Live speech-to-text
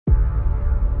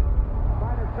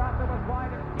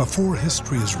Before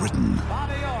history is written,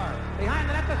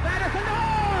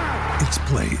 it's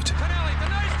played.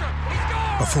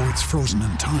 Before it's frozen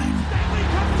in time,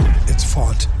 it's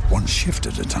fought one shift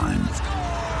at a time.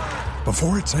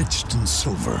 Before it's etched in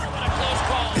silver,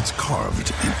 it's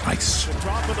carved in ice.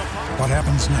 What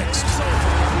happens next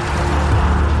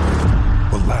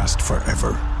will last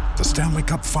forever. The Stanley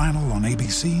Cup Final on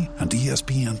ABC and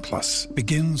ESPN Plus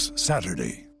begins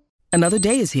Saturday. Another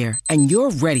day is here, and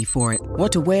you're ready for it.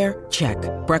 What to wear? Check.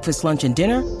 Breakfast, lunch, and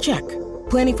dinner? Check.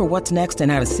 Planning for what's next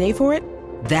and how to save for it?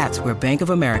 That's where Bank of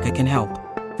America can help.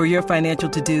 For your financial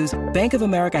to-dos, Bank of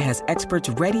America has experts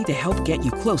ready to help get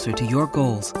you closer to your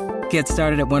goals. Get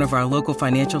started at one of our local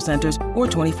financial centers or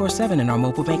 24/7 in our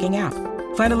mobile banking app.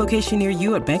 Find a location near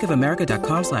you at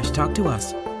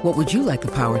bankofamerica.com/talktous. What would you like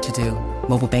the power to do?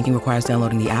 Mobile banking requires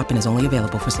downloading the app and is only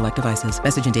available for select devices.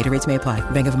 Message and data rates may apply.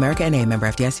 Bank of America N.A., member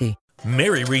FDIC.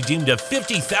 Mary redeemed a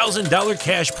 $50,000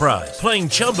 cash prize playing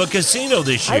Chumba Casino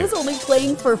this year. I was only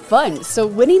playing for fun, so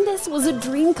winning this was a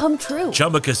dream come true.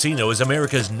 Chumba Casino is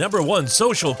America's #1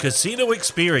 social casino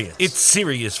experience. It's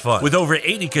serious fun. With over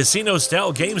 80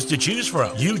 casino-style games to choose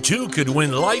from, you too could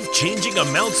win life-changing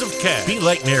amounts of cash. Be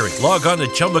like Mary. Log on to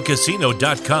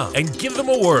ChumbaCasino.com and give them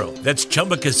a whirl. That's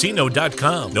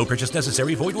ChumbaCasino.com. No purchase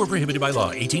necessary. Void or prohibited by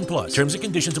law. 18+. Terms and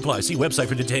conditions apply. See website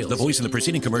for details. The voice in the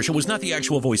preceding commercial was not the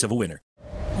actual voice of a winner.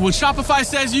 When Shopify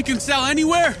says you can sell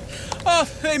anywhere, oh,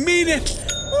 they mean it.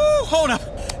 Woo, hold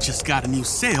up. Just got a new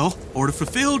sale. Order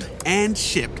fulfilled and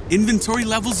shipped. Inventory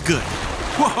level's good.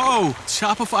 Whoa,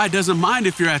 Shopify doesn't mind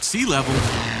if you're at sea level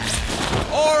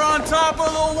or on top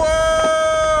of the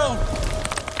world.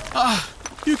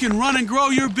 You can run and grow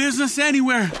your business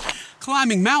anywhere.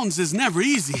 Climbing mountains is never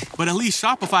easy, but at least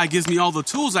Shopify gives me all the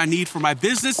tools I need for my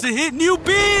business to hit new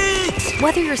peaks.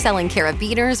 Whether you're selling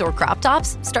carabiners or crop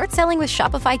tops, start selling with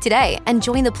Shopify today and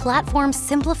join the platform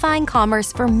simplifying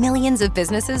commerce for millions of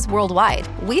businesses worldwide.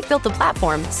 We've built the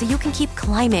platform so you can keep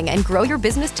climbing and grow your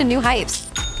business to new heights.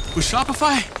 With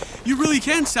Shopify, you really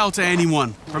can sell to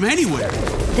anyone, from anywhere.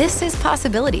 This is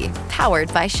Possibility,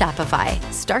 powered by Shopify.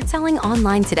 Start selling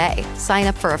online today. Sign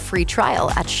up for a free trial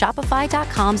at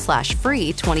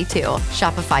shopify.com/free22.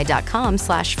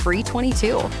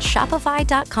 Shopify.com/free22.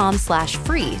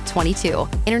 Shopify.com/free22.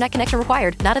 Internet connection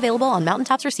required. Not available on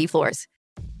mountaintops or seafloors.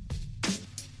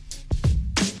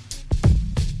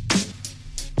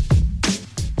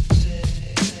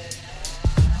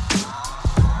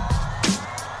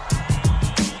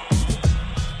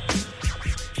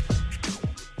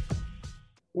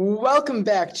 Welcome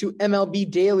back to MLB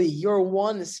Daily, your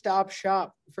one-stop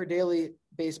shop for daily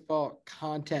baseball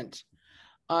content.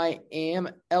 I am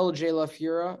LJ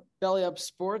LaFura, Belly Up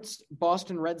Sports,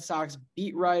 Boston Red Sox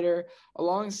beat writer.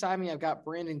 Alongside me, I've got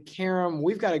Brandon Karam.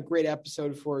 We've got a great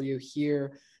episode for you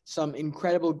here. Some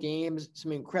incredible games,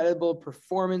 some incredible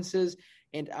performances,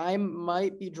 and I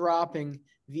might be dropping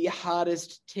the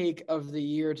hottest take of the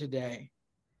year today.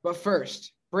 But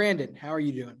first, Brandon, how are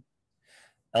you doing?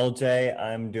 LJ,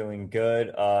 I'm doing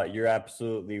good. You're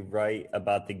absolutely right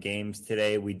about the games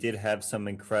today. We did have some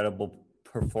incredible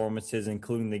performances,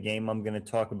 including the game I'm going to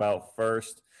talk about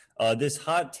first. This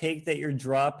hot take that you're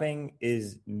dropping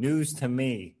is news to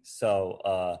me,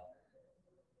 so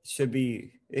it should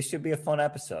be a fun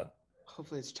episode.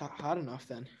 Hopefully it's hot enough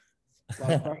then.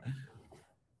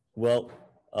 Well,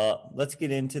 let's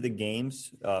get into the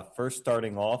games. First,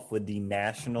 starting off with the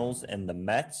Nationals and the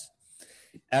Mets.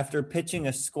 After pitching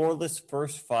a scoreless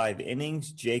first 5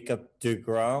 innings, Jacob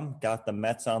deGrom got the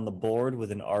Mets on the board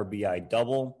with an RBI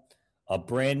double.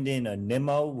 Brandon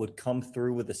Nimmo would come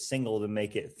through with a single to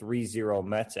make it 3-0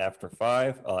 Mets after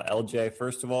 5. LJ,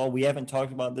 first of all, we haven't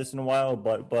talked about this in a while,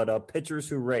 but pitchers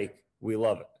who rake, we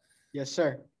love it. Yes,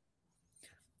 sir.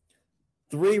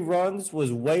 3 runs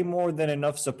was way more than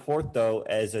enough support, though,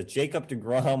 as Jacob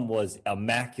deGrom was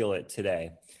immaculate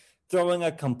today, throwing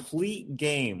a complete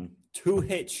game,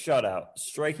 2-hit shutout,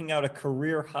 striking out a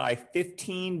career-high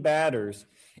 15 batters,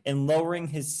 and lowering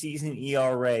his season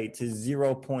ERA to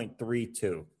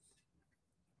 0.32.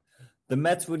 The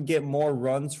Mets would get more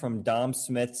runs from Dom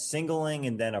Smith singling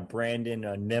and then a Brandon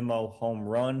Nimmo home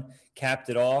run, capped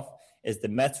it off as the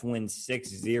Mets win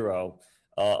 6-0.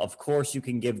 Of course, you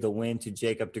can give the win to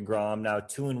Jacob deGrom, now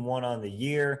 2-1 on the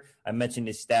year. I mentioned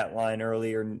his stat line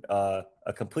earlier, a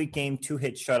complete game,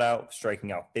 2-hit shutout,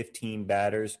 striking out 15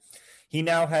 batters. He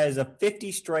now has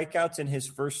 50 strikeouts in his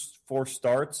first 4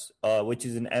 starts, which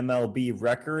is an MLB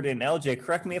record. And LJ,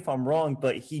 correct me if I'm wrong,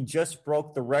 but he just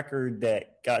broke the record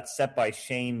that got set by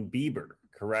Shane Bieber,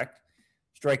 correct?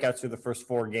 Strikeouts through the first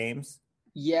 4 games?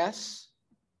 Yes.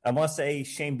 I want to say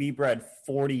Shane Bieber had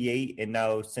 48, and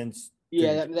now since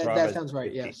Yeah, that sounds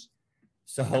right. Yes.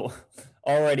 So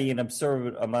already an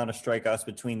absurd amount of strikeouts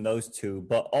between those two,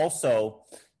 but also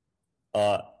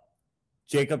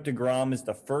Jacob deGrom is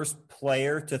the first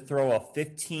player to throw a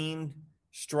 15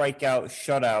 strikeout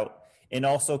shutout and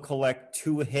also collect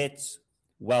 2 hits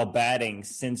while batting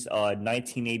since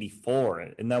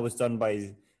 1984, and that was done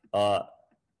by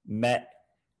Met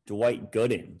Dwight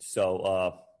Gooden.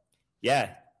 So,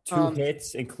 2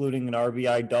 hits, including an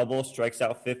RBI double, strikes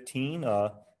out 15.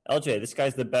 LJ, this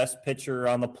guy's the best pitcher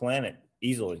on the planet,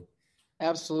 easily.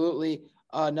 Absolutely.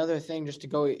 Another thing, just to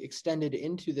go extended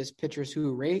into this pitchers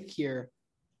who rake here,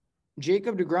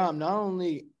 Jacob deGrom not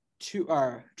only 2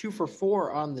 for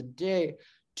 4 on the day,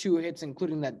 2 hits,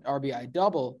 including that RBI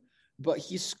double, but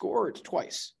he scored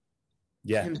twice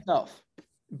himself.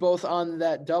 Both on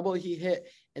that double he hit,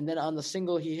 and then on the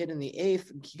single he hit in the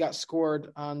 8th, he got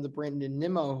scored on the Brandon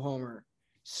Nimmo homer.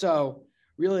 So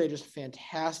really just a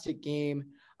fantastic game.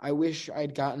 I wish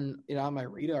I'd gotten it on my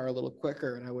radar a little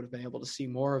quicker and I would have been able to see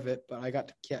more of it, but I got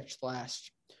to catch the last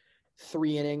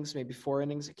 3 innings, maybe 4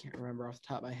 innings. I can't remember off the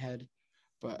top of my head,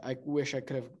 but I wish I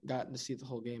could have gotten to see the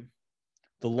whole game.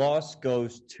 The loss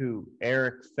goes to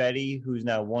Eric Fetty, who's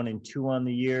now 1-2 on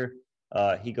the year.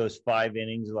 He goes 5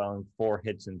 innings, allowing 4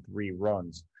 hits and 3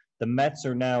 runs. The Mets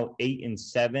are now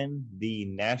 8-7. The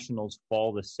Nationals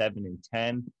fall to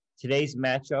 7-10. Today's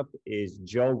matchup is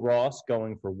Joe Ross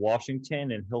going for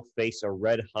Washington, and he'll face a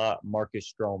red-hot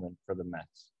Marcus Stroman for the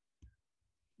Mets.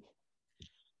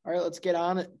 All right, let's get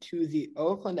on to the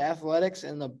Oakland Athletics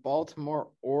and the Baltimore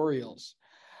Orioles.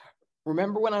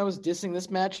 Remember when I was dissing this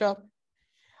matchup?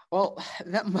 Well,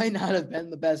 that might not have been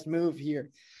the best move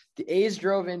here. The A's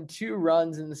drove in 2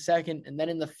 runs in the 2nd, and then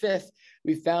in the 5th,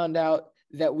 we found out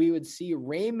that we would see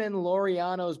Raymond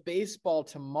Laureano's baseball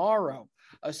tomorrow.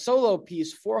 A solo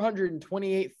piece,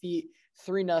 428 feet,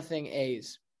 3-0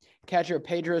 A's. Catcher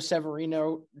Pedro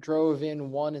Severino drove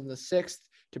in 1 in the 6th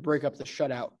to break up the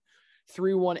shutout.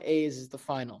 3-1 A's is the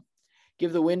final.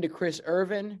 Give the win to Chris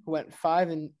Irvin, who went 5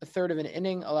 1/3 of an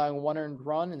inning, allowing 1 earned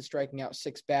run and striking out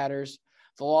 6 batters.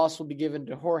 The loss will be given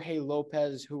to Jorge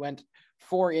Lopez, who went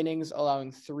 4 innings,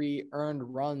 allowing 3 earned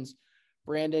runs.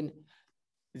 Brandon,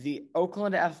 the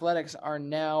Oakland Athletics are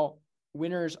now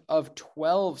winners of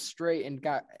 12 straight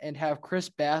and have Chris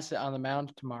Bassett on the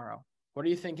mound tomorrow. What are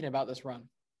you thinking about this run?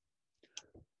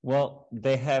 Well,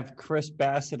 they have Chris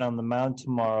Bassett on the mound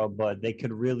tomorrow, but they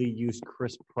could really use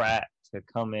Chris Pratt to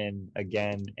come in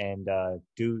again and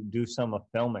do some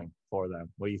filming for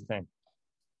them. What do you think?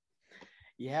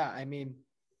 Yeah, I mean,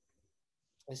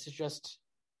 this is just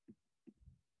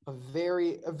a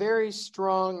very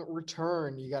strong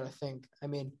return, you got to think. I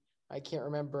mean, I can't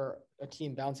remember a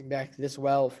team bouncing back this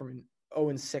well from an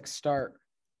 0-6 start.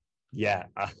 Yeah.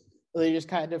 They just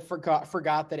kind of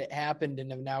forgot that it happened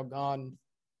and have now gone,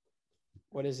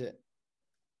 what is it,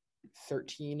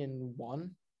 13-1?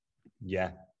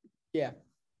 Yeah. Yeah.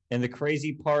 And the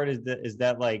crazy part is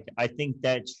that like, I think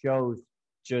that shows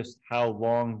just how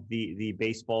long the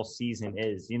baseball season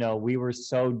is. You know, we were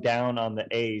so down on the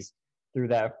A's through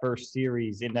that first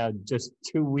series, and now just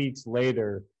 2 weeks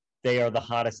later, they are the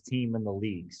hottest team in the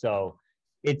league. So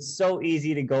it's so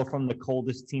easy to go from the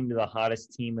coldest team to the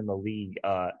hottest team in the league.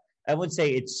 I would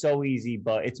say it's so easy,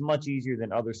 but it's much easier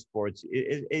than other sports.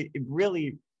 It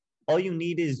really, all you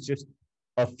need is just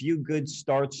a few good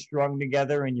starts strung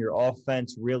together and your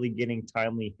offense really getting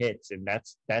timely hits, and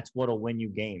that's what'll win you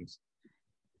games.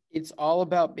 It's all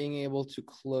about being able to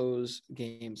close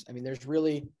games. I mean, there's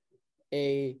 3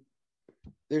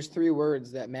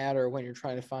 words that matter when you're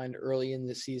trying to find early in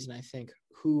the season, I think,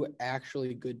 who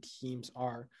actually good teams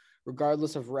are.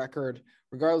 Regardless of record,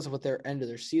 regardless of what their end of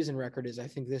their season record is, I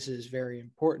think this is very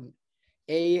important.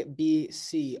 A, B,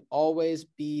 C, always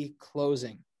be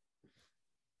closing.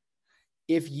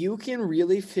 If you can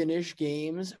really finish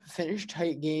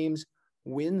tight games,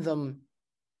 win them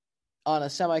on a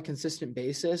semi-consistent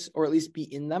basis, or at least be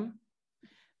in them,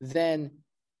 then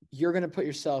you're going to put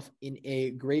yourself in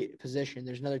a great position.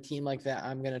 There's another team like that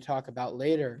I'm going to talk about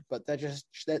later, but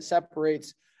that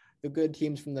separates the good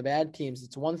teams from the bad teams.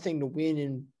 It's one thing to win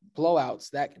in blowouts.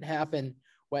 That can happen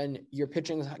when your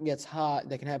pitching gets hot.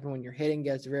 That can happen when your hitting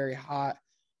gets very hot.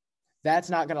 That's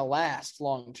not going to last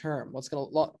long term. What's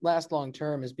going to last long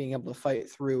term is being able to fight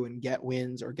through and get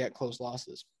wins or get close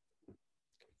losses.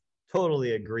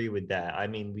 Totally agree with that. I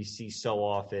mean, we see so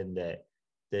often that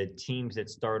the teams that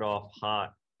start off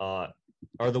hot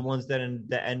are the ones that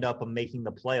end up making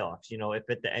the playoffs. You know, if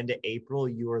at the end of April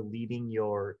you are leading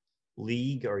your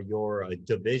league or your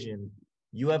division,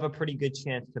 you have a pretty good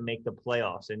chance to make the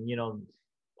playoffs. And, you know,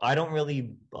 I don't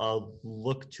really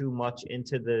look too much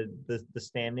into the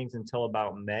standings until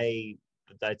about May.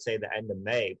 I'd say the end of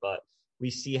May, but we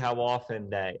see how often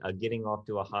that getting off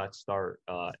to a hot start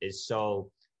is so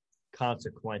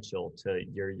consequential to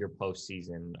your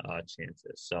postseason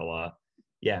chances. So,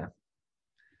 yeah,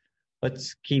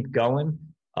 let's keep going.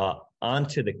 On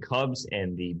to the Cubs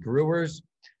and the Brewers.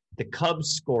 The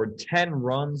Cubs scored 10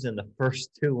 runs in the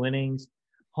first 2 innings.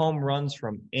 Home runs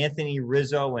from Anthony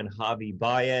Rizzo and Javi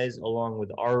Baez, along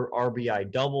with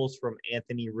RBI doubles from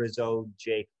Anthony Rizzo,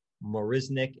 Jake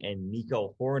Marisnick, and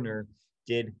Nico Horner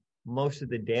did most of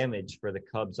the damage for the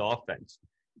Cubs offense.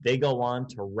 They go on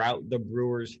to rout the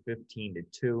Brewers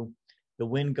 15-2. The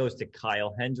win goes to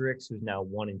Kyle Hendricks, who's now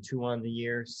 1-2 on the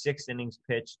year, 6 innings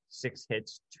pitched, 6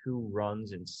 hits, 2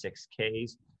 runs, and 6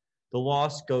 Ks. The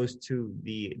loss goes to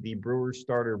the Brewers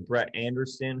starter Brett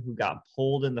Anderson, who got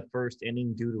pulled in the first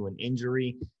inning due to an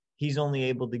injury. He's only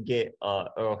able to get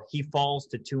he falls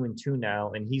to 2-2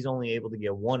 now, and he's only able to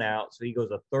get 1 out. So he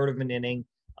goes a third of an inning,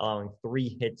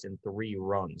 3 hits and 3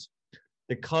 runs.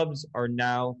 The Cubs are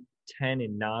now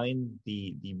 10-9.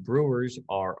 The Brewers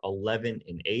are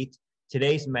 11-8.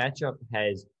 Today's matchup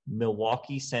has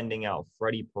Milwaukee sending out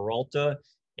Freddie Peralta,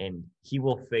 and he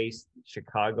will face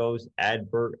Chicago's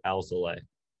Adbert Alzolay.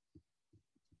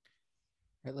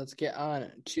 All right, let's get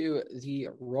on to the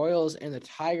Royals and the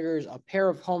Tigers. A pair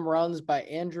of home runs by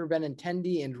Andrew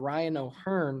Benintendi and Ryan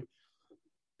O'Hearn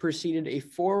preceded a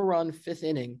 4-run 5th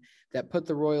inning that put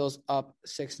the Royals up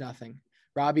 6-0.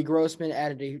 Robbie Grossman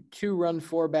added a 2-run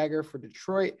 4-bagger for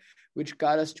Detroit, which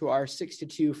got us to our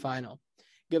 6-2 final.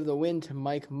 Give the win to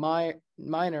Mike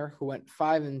Minor, who went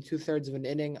 5 2/3 of an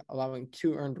inning, allowing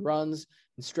 2 earned runs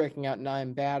and striking out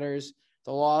 9 batters.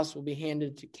 The loss will be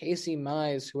handed to Casey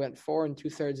Mize, who went 4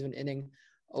 2/3 of an inning,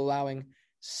 allowing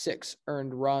 6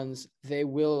 earned runs. They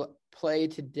will play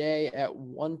today at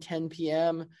 1:10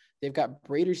 p.m. They've got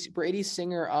Brady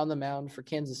Singer on the mound for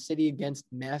Kansas City against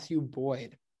Matthew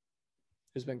Boyd,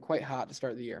 who's been quite hot to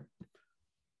start the year.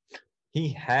 He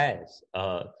has.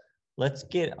 Let's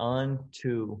get on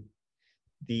to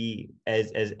the,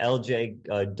 as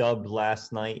LJ dubbed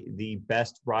last night, the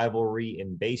best rivalry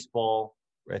in baseball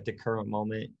at the current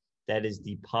moment. That is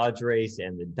the Padres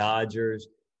and the Dodgers.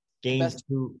 Go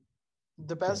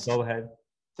ahead.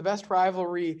 The best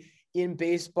rivalry in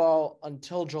baseball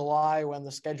until July, when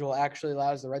the schedule actually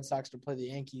allows the Red Sox to play the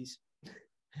Yankees.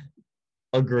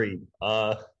 Agreed.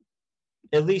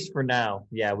 At least for now,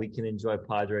 yeah, we can enjoy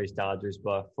Padres, Dodgers,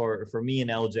 but for me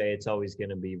and LJ, it's always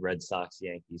going to be Red Sox,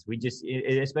 Yankees. We just,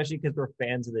 especially because we're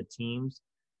fans of the teams.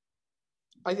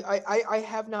 I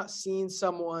have not seen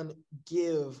someone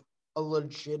give a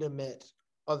legitimate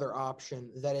other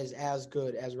option that is as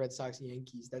good as Red Sox and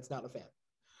Yankees. That's not a fan.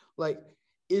 Like,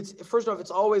 it's, first off,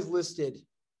 it's always listed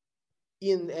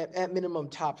at minimum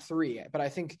top 3, but I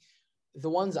think the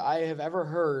ones I have ever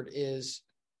heard is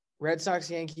Red Sox,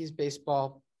 Yankees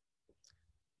baseball,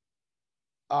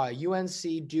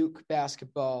 UNC, Duke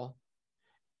basketball,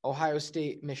 Ohio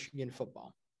State, Michigan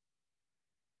football.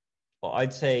 Well,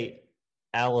 I'd say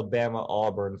Alabama,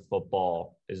 Auburn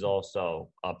football is also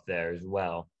up there as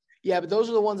well. Yeah, but those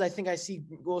are the ones I think I see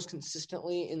most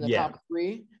consistently in the top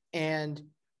 3, and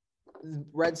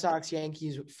Red Sox,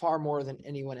 Yankees far more than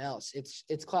anyone else.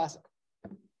 It's classic.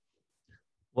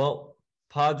 Well,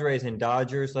 Padres and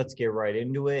Dodgers, let's get right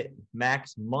into it.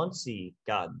 Max Muncy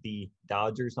got the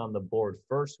Dodgers on the board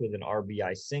first with an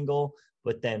RBI single,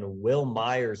 but then Will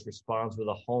Myers responds with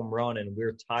a home run, and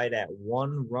we're tied at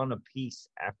 1 run apiece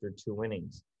after 2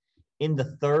 innings. In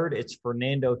the third, it's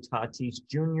Fernando Tatis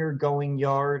Jr. going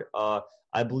yard.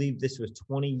 I believe this was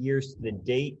 20 years to the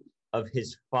date of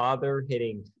his father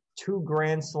hitting 2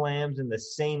 grand slams in the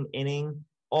same inning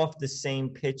off the same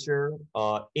pitcher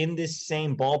in this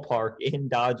same ballpark in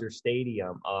Dodger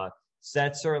Stadium. So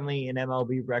that's certainly an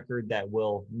MLB record that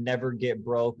will never get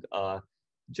broke,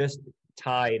 just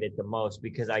tied at the most,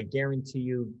 because I guarantee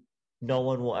you no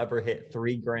one will ever hit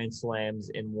 3 grand slams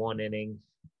in 1 inning.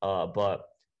 But,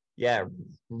 yeah,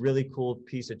 really cool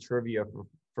piece of trivia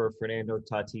for Fernando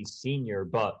Tatis Sr.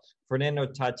 But Fernando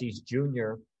Tatis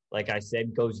Jr., like I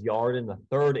said, goes yard in the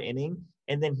 3rd inning.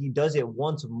 And then he does it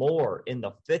once more in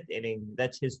the 5th inning.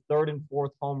 That's his 3rd and 4th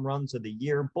home runs of the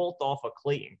year, both off of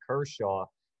Clayton Kershaw.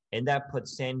 And that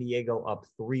puts San Diego up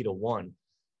 3-1.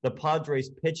 The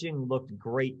Padres pitching looked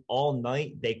great all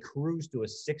night. They cruised to a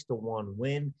 6-1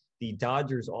 win. The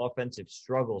Dodgers' offensive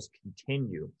struggles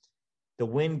continue. The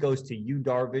win goes to Yu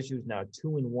Darvish, who's now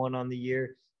 2-1 on the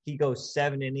year. He goes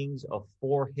 7 innings of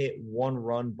 4-hit,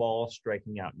 1-run ball,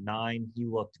 striking out 9. He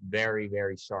looked very,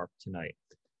 very sharp tonight.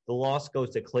 The loss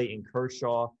goes to Clayton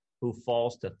Kershaw, who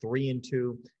falls to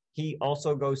 3-2. He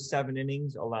also goes 7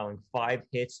 innings, allowing 5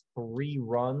 hits, 3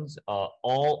 runs,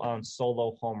 all on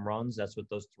solo home runs. That's what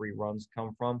those 3 runs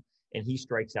come from. And he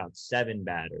strikes out 7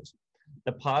 batters.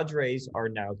 The Padres are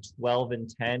now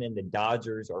 12-10, and the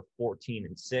Dodgers are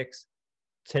 14-6.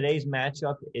 Today's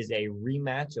matchup is a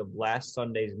rematch of last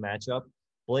Sunday's matchup,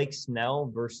 Blake Snell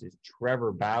versus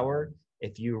Trevor Bauer.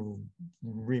 If you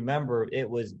remember, it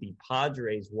was the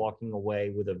Padres walking away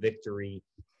with a victory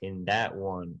in that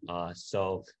one.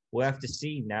 So we'll have to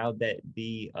see now that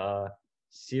the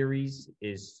series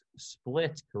is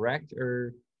split, correct?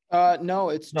 Or no,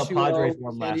 it's no, 2-0 Padres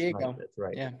won San last Diego. night. That's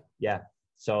right. Yeah.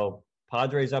 So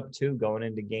Padres up 2 going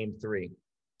into game 3.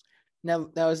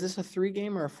 Now is this a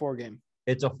 3-game or a 4-game?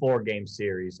 It's a 4-game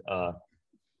series.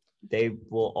 They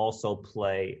will also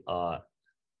play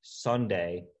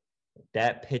Sunday.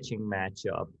 That pitching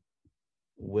matchup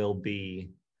will be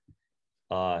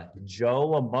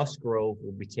Joe Musgrove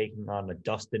will be taking on a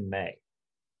Dustin May.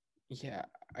 Yeah,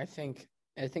 I think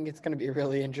it's going to be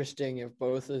really interesting if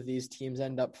both of these teams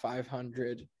end up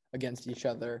 500 against each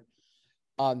other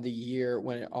on the year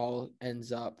when it all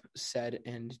ends up said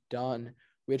and done,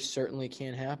 which certainly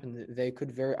can happen.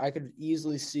 I could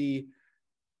easily see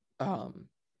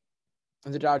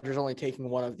the Dodgers only taking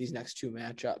one of these next 2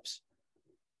 matchups,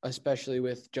 especially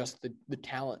with just the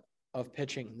talent of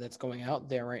pitching that's going out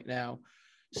there right now.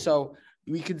 So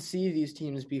we could see these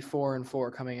teams be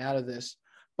 4-4 coming out of this.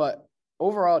 But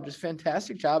overall, just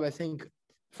fantastic job, I think,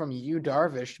 from you,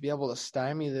 Darvish, to be able to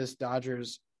stymie this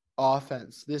Dodgers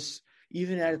offense. This,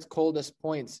 even at its coldest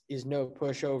points, is no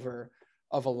pushover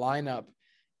of a lineup.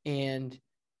 And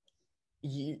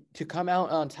to come out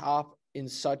on top in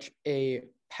such a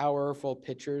powerful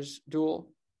pitchers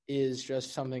duel is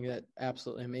just something that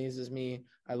absolutely amazes me.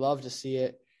 I love to see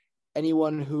it.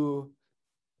 Anyone who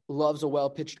loves a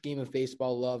well-pitched game of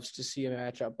baseball loves to see a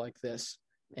matchup like this.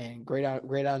 And great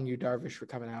on you, Darvish, for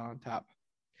coming out on top.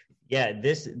 Yeah,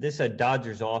 this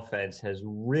Dodgers offense has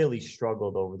really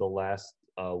struggled over the last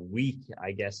week,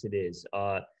 I guess it is.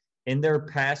 In their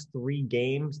past 3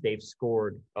 games, they've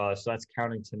scored, so that's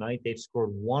counting tonight, they've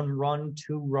scored 1 run,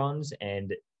 2 runs,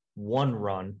 and 1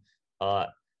 run.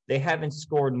 They haven't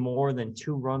scored more than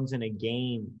 2 runs in a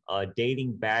game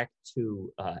dating back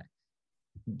to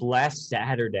last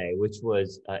Saturday, which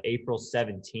was April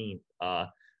 17th.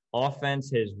 Offense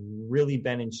has really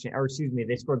been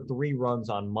they scored 3 runs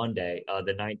on Monday,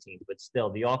 the 19th, but still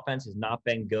the offense has not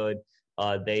been good.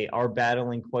 They are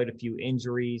battling quite a few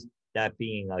injuries, that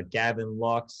being Gavin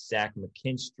Lux, Zach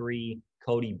McKinstry,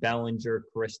 Cody Bellinger,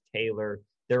 Chris Taylor.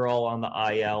 They're all on the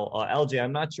IL. LJ,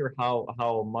 I'm not sure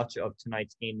how much of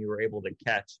tonight's game you were able to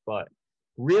catch, but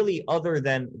really other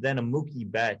than a Mookie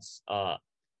Betts,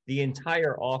 the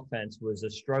entire offense was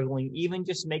struggling, even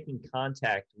just making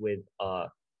contact with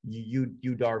Yu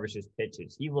Darvish's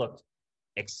pitches. He looked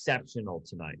exceptional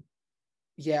tonight.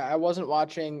 Yeah, I wasn't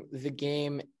watching the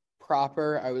game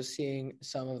proper. I was seeing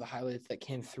some of the highlights that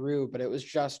came through, but it was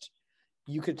just,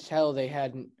 you could tell they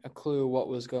hadn't a clue what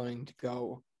was going to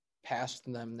go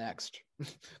past them next.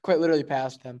 Quite literally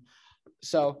past them.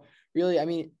 So really, I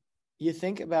mean, you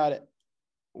think about it,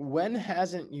 when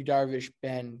hasn't Yu Darvish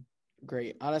been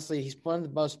great? Honestly, he's one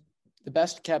of the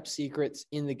best kept secrets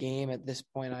in the game at this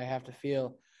point, I have to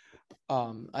feel.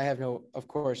 I have no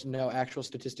actual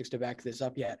statistics to back this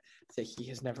up yet, that he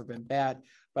has never been bad,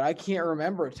 but I can't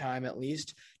remember a time, at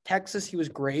least. Texas, he was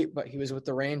great, but he was with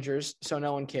the Rangers, so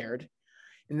no one cared.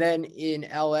 And then in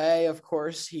LA, of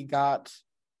course, he got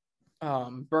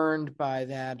burned by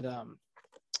that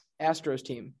Astros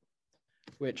team,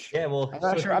 which I'm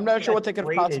not sure what they could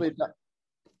have possibly done.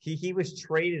 He was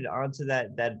traded onto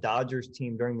that Dodgers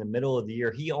team during the middle of the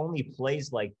year. He only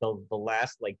plays like the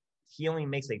last, like, he only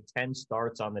makes like 10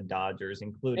 starts on the Dodgers,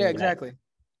 including that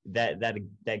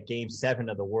game 7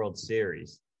 of the World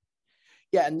Series.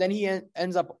 Yeah, and then he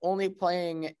ends up only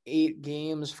playing 8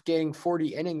 games, getting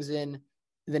 40 innings in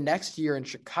the next year in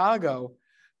Chicago.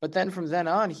 But then from then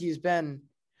on, he's been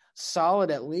solid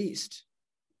at least.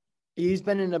 He's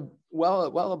been in a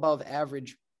well above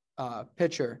average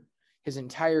pitcher his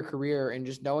entire career, and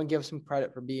just no one gives him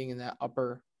credit for being in that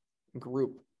upper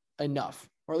group enough,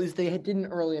 or at least they didn't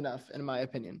early enough, in my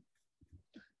opinion.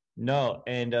 No,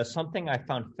 and something I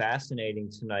found fascinating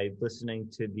tonight listening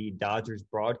to the Dodgers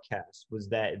broadcast was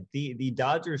that the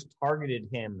Dodgers targeted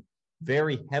him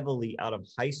very heavily out of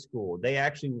high school. They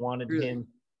actually wanted him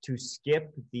to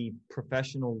skip the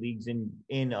professional leagues in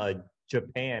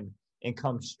Japan and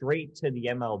come straight to the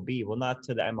MLB. Well, not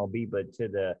to the MLB, but to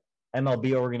the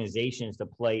MLB organizations to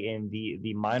play in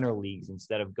the minor leagues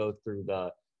instead of go through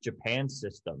the Japan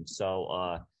system.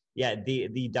 So yeah,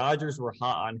 the Dodgers were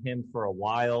hot on him for a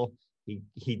while.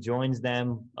 He joins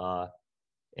them,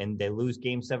 and they lose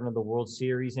Game 7 of the World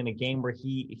Series in a game where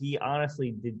he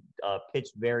honestly did pitch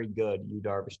very good. Yu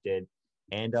Darvish did,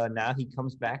 and now he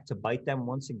comes back to bite them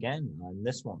once again on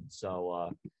this one.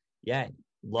 So yeah,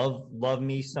 love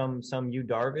me some Yu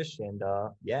Darvish, and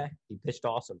yeah, he pitched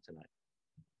awesome tonight.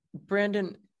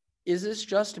 Brandon, is this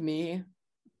just me,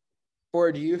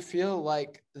 or do you feel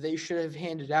like they should have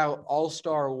handed out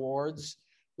all-star awards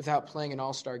without playing an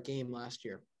all-star game last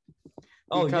year?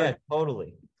 Yeah,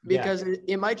 totally. Because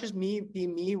it might just be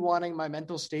me wanting my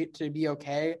mental state to be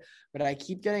okay, but I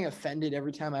keep getting offended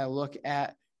every time I look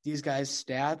at these guys'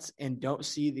 stats and don't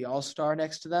see the all-star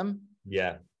next to them.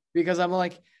 Yeah. Because I'm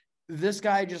like, this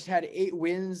guy just had 8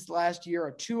 wins last year,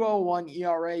 a 2.01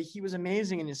 ERA. He was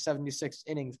amazing in his 76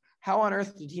 innings. How on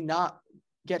earth did he not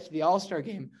get to the all-star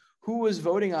game? Who was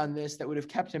voting on this that would have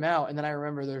kept him out? And then I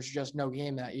remember there's just no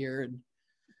game that year, and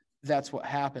that's what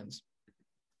happens.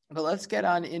 But let's get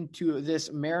on into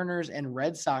this Mariners and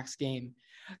Red Sox game.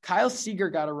 Kyle Seager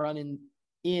got a run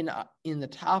in the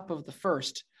top of the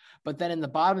first, but then in the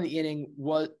bottom of the inning,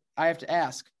 I have to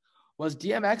ask, was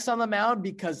DMX on the mound?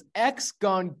 Because X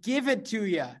gon' give it to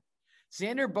you.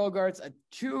 Xander Bogaerts, a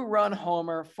 2-run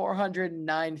homer,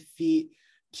 409 feet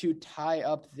to tie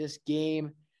up this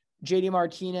game. JD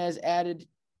Martinez added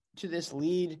to this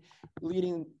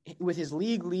leading with his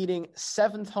league-leading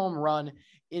 7th home run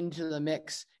into the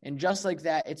mix. And just like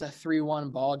that, it's a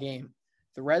 3-1 ball game.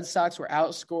 The Red Sox were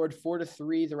outscored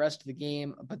 4-3 the rest of the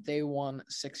game, but they won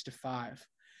 6-5.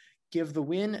 Give the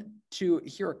win to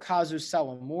Hirokazu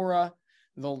Sawamura,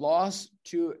 the loss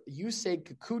to Yusei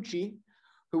Kikuchi,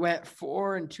 who went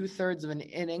 4 2/3 of an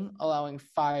inning, allowing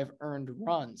 5 earned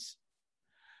runs.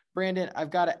 Brandon, I've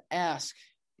got to ask,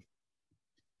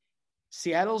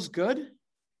 Seattle's good?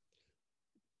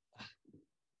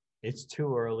 It's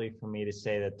too early for me to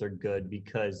say that they're good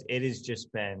because it has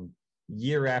just been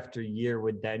year after year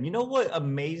with them. You know what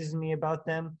amazes me about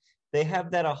them? They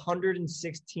have that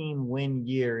 116 win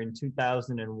year in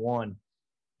 2001.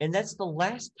 And that's the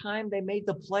last time they made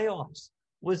the playoffs,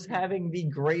 was having the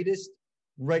greatest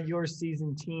regular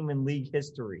season team in league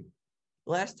history.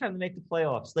 Last time they make the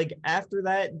playoffs. Like after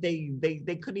that,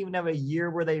 they couldn't even have a year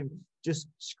where they just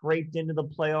scraped into the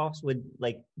playoffs with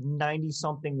like 90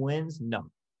 something wins.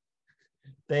 No.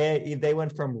 They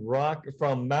went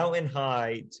from mountain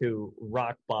high to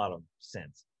rock bottom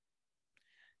since.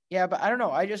 Yeah, but I don't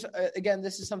know. I just, again,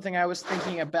 this is something I was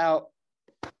thinking about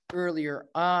earlier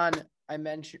on. I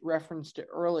referenced it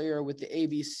earlier with the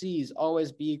ABCs,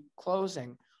 always be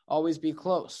closing, always be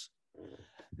close.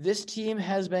 This team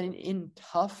has been in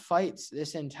tough fights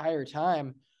this entire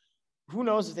time. Who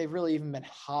knows if they've really even been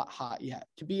hot yet.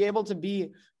 To be able to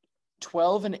be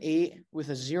 12-8 with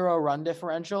a 0-run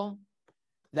differential,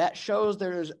 that shows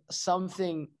there's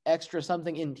something extra,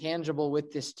 something intangible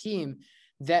with this team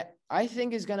that I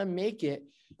think is going to make it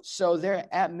so they're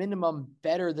at minimum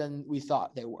better than we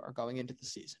thought they were going into the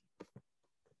season.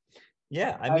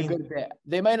 Yeah, I mean,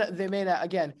 they may not.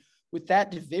 Again, with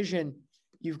that division,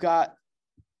 you've got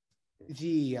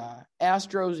the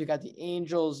Astros, you got the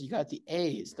Angels, you got the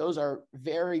A's. Those are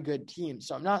very good teams.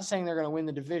 So I'm not saying they're going to win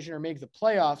the division or make the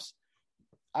playoffs.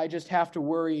 I just have to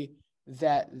worry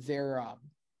that they're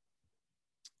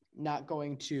not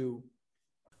going to.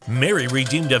 Mary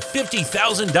redeemed a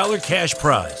 $50,000 cash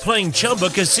prize playing Chumba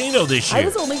Casino this year. I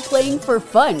was only playing for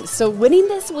fun, so winning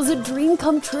this was a dream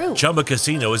come true. Chumba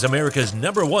Casino is America's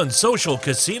 #1 social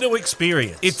casino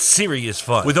experience. It's serious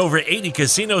fun. With over 80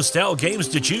 casino-style games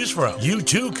to choose from, you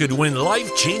too could win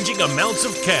life-changing amounts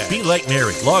of cash. Be like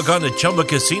Mary. Log on to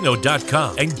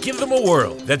ChumbaCasino.com and give them a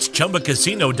whirl. That's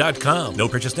ChumbaCasino.com. No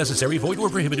purchase necessary. Void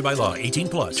where prohibited by law.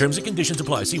 18+. Terms and conditions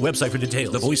apply. See website for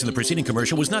details. The voice in the preceding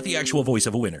commercial was not the actual voice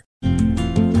of a winner.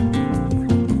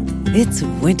 It's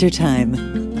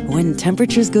wintertime. When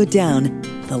temperatures go down,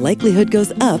 the likelihood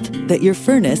goes up that your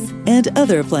furnace and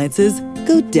other appliances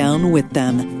go down with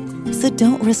them. So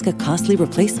don't risk a costly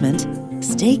replacement.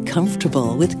 Stay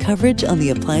comfortable with coverage on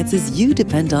the appliances you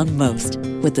depend on most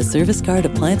with the Service Guard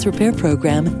Appliance Repair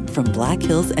Program from Black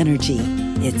Hills Energy.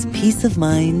 It's peace of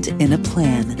mind in a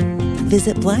plan.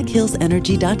 Visit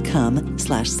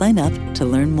blackhillsenergy.com/sign up to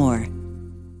learn more.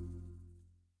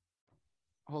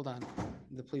 Hold on.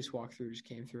 The police walkthrough just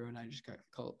came through and I just got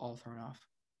all thrown off.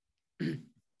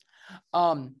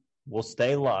 We'll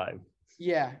stay live.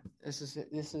 Yeah, this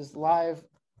is live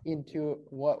into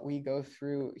what we go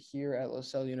through here at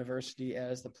LaSalle University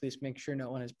as the police make sure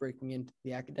no one is breaking into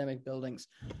the academic buildings.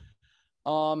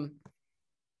 Where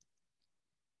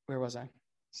was I?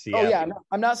 Seattle. Oh yeah,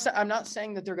 I'm not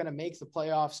saying that they're going to make the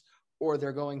playoffs or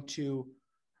they're going to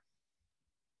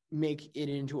make it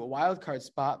into a wild card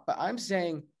spot. But I'm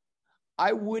saying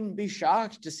I wouldn't be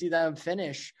shocked to see them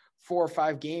finish 4 or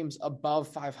 5 games above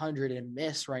 500 and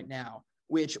miss right now,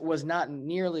 which was not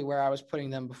nearly where I was putting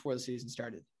them before the season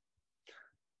started.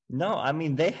 No, I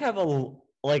mean, they have a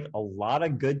lot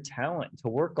of good talent to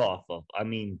work off of. I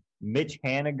mean, Mitch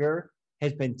Haniger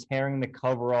has been tearing the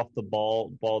cover off the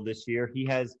ball this year. He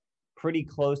has pretty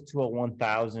close to a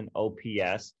 1,000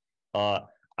 OPS.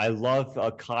 I love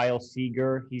Kyle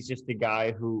Seager. He's just a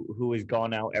guy who has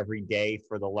gone out every day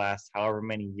for the last however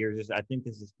many years. I think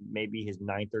this is maybe his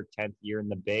 9th or 10th year in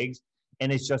the bigs,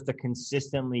 and it's just a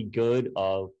consistently good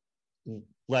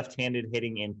left-handed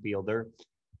hitting infielder.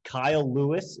 Kyle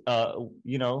Lewis,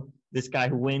 this guy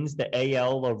who wins the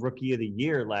AL Rookie of the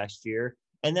Year last year.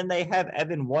 And then they have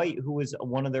Evan White, who was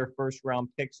one of their first-round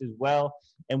picks as well.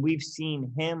 And we've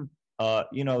seen him,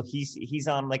 he's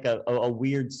on like a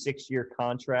weird 6-year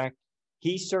contract.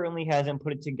 He certainly hasn't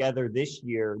put it together this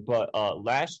year, but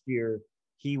last year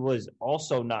he was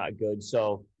also not good.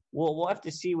 So we'll have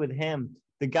to see with him.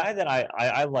 The guy that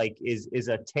I like is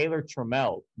a Taylor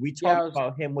Trammell. We talked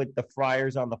about him with the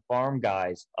Friars on the Farm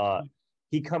guys.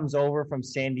 He comes over from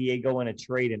San Diego in a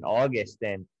trade in August,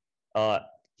 and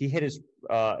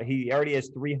he already has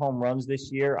 3 home runs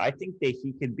this year. I think that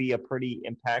he could be a pretty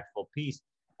impactful piece.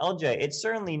 LJ, it's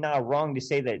certainly not wrong to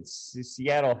say that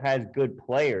Seattle has good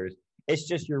players. It's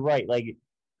just, you're right. Like,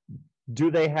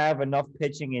 do they have enough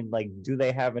pitching and do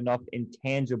they have enough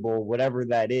intangible, whatever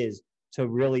that is, to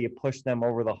really push them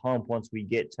over the hump once we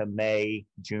get to May,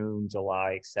 June,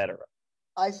 July, etc.?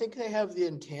 I think they have the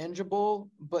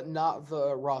intangible, but not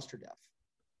the roster depth.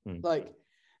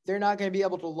 They're not going to be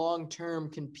able to long-term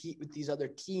compete with these other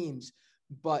teams.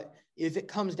 But if it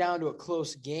comes down to a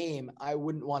close game, I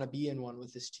wouldn't want to be in one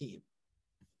with this team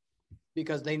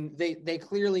because they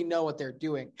clearly know what they're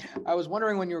doing. I was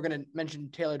wondering when you were going to mention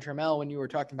Taylor Trammell when you were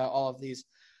talking about all of these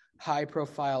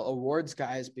high-profile awards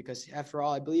guys, because after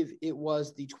all, I believe it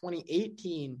was the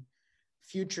 2018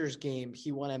 Futures game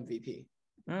he won MVP.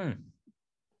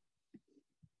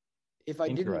 If I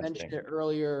didn't mention it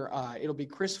earlier, it'll be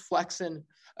Chris Flexen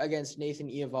against Nathan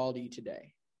Eovaldi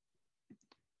today.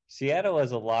 Seattle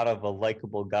has a lot of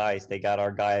likable guys. They got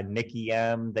our guy Nicky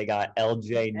M. They got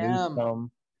LJ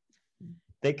Newsome.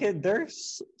 They're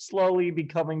slowly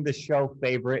becoming the show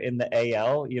favorite in the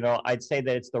AL. I'd say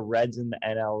that it's the Reds in the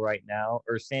NL right now,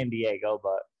 or San Diego,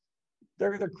 but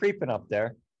they're creeping up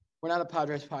there. We're not a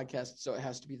Padres podcast, so it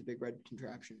has to be the Big Red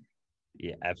contraption.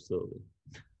 Yeah, absolutely.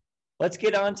 Let's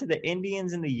get on to the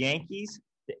Indians and the Yankees.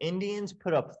 The Indians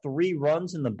put up 3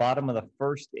 runs in the bottom of the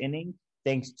first inning,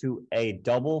 thanks to a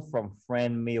double from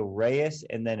Franmil Reyes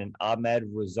and then an Ahmed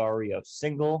Rosario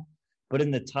single. But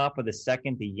in the top of the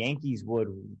second, the Yankees would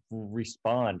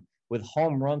respond with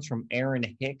home runs from Aaron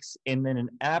Hicks and then an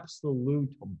absolute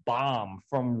bomb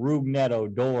from Rougned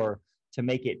Odor to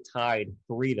make it tied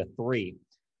 3-3.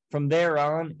 From there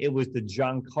on, it was the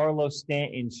Giancarlo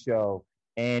Stanton show.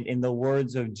 And in the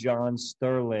words of John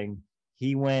Sterling,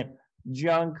 he went,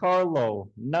 Giancarlo,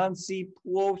 non si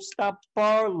può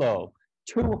stopparlo.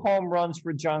 2 home runs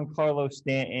for Giancarlo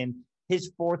Stanton,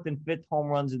 his 4th and 5th home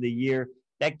runs of the year.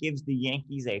 That gives the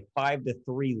Yankees a 5-3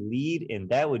 lead, and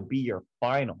that would be your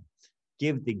final.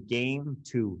 Give the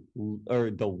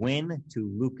win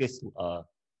to Lucas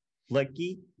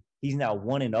Luetge. He's now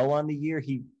 1-0 on the year.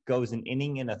 He goes an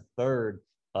inning and a third.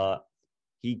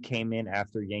 He came in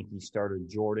after Yankee starter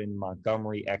Jordan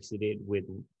Montgomery exited with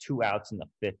 2 outs in the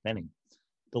 5th inning.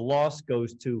 The loss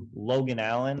goes to Logan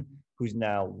Allen, who's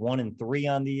now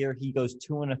 1-3 on the year. He goes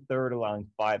 2 1/3, allowing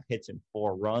 5 hits and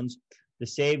 4 runs. The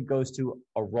save goes to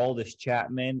Aroldis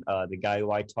Chapman, the guy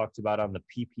who I talked about on the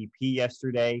PPP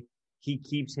yesterday. He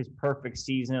keeps his perfect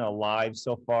season alive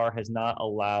so far, has not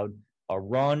allowed a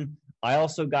run. I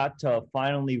also got to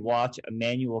finally watch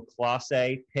Emmanuel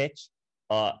Clase pitch.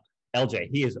 LJ,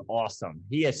 he is awesome.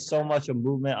 He has so much of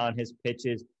movement on his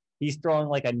pitches. He's throwing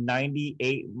like a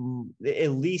 98,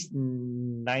 at least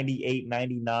 98,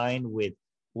 99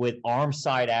 with arm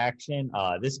side action.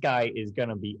 This guy is going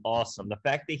to be awesome. The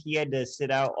fact that he had to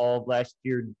sit out all of last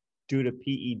year due to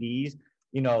PEDs,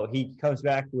 he comes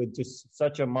back with just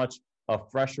such a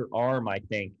fresher arm, I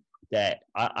think, that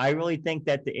I really think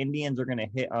that the Indians are going to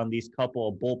hit on these couple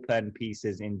of bullpen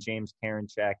pieces in James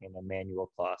Karinchak and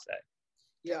Emmanuel Clase.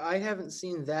 Yeah, I haven't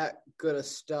seen that good of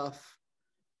stuff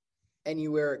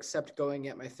anywhere except going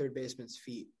at my third baseman's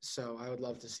feet. So I would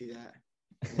love to see that.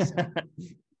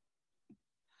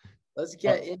 Let's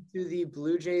get into the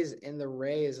Blue Jays and the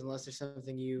Rays, unless there's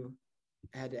something you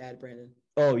had to add, Brandon.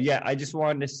 Oh, yeah. I just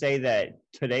wanted to say that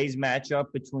today's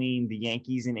matchup between the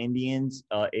Yankees and Indians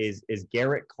is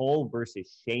Garrett Cole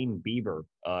versus Shane Bieber.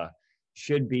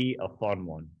 Should be a fun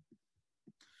one.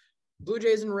 Blue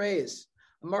Jays and Rays.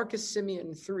 A Marcus Semien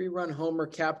 3-run homer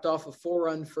capped off a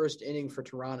 4-run first inning for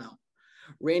Toronto.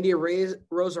 Randy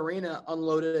Rosarena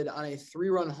unloaded on a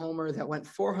 3-run homer that went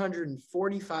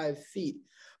 445 feet,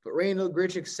 but Randall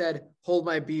Grichuk said, "Hold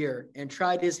my beer," and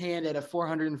tried his hand at a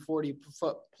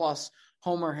 440-foot-plus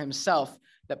homer himself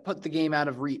that put the game out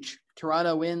of reach.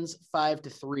 Toronto wins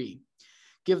 5-3.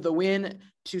 Give the win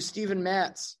to Steven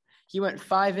Matz. He went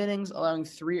 5 innings, allowing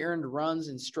 3 earned runs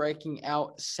and striking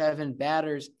out 7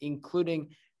 batters,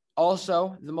 including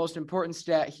also the most important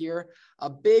stat here, a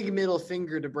big middle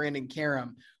finger to Brandon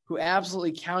Karam, who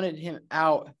absolutely counted him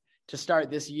out to start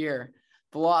this year.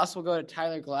 The loss will go to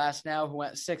Tyler Glasnow, who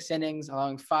went 6 innings,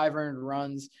 allowing 5 earned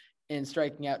runs and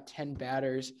striking out 10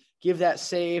 batters. Give that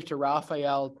save to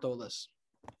Rafael Dolis.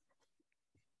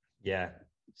 Yeah,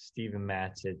 Steven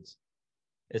Matz,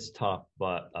 it's tough,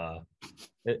 but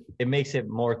it makes it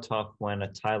more tough when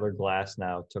a Tyler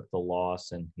Glasnow took the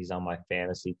loss and he's on my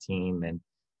fantasy team, and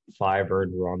 5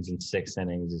 earned runs in 6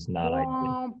 innings is not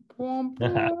ideal.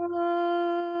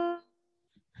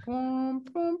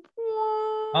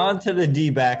 On to the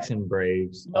D-backs and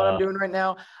Braves. You know what I'm doing right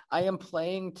now? I am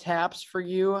playing taps for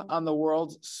you on the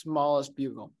world's smallest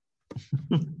bugle.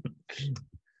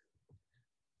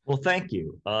 Well, thank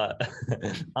you.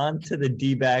 On to the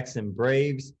D-backs and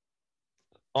Braves.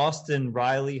 Austin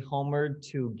Riley homered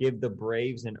to give the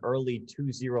Braves an early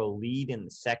 2-0 lead in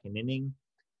the second inning.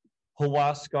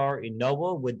 Huascar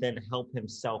Inoue would then help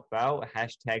himself out.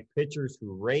 Hashtag pitchers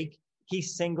who rake. He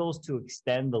singles to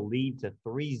extend the lead to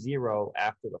 3-0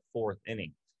 after the 4th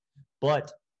inning.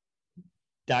 But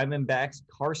Diamondbacks'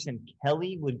 Carson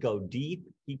Kelly would go deep.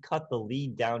 He cut the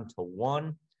lead down to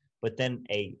 1. But then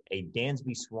a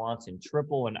Dansby Swanson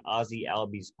triple and Ozzie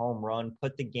Albies home run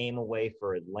put the game away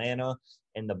for Atlanta,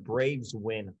 and the Braves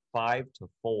win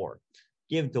 5-4.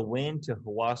 Give the win to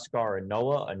Huascar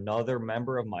Inoue, another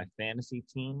member of my fantasy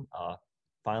team.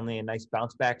 Finally, a nice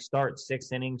bounce-back start.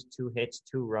 6 innings, 2 hits,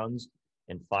 2 runs,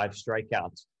 and 5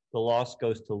 strikeouts. The loss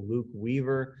goes to Luke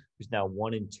Weaver, who's now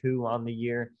 1-2 on the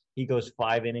year. He goes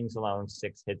 5 innings, allowing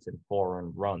 6 hits and 4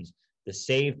 earned runs. The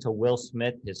save to Will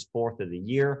Smith, his 4th of the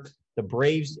year. The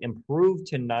Braves improved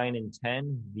to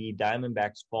 9-10. The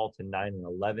Diamondbacks fall to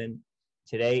 9-11.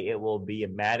 Today, it will be a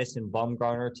Madison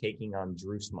Bumgarner taking on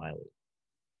Drew Smyly.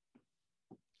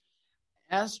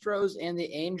 Astros and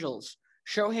the Angels.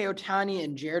 Shohei Ohtani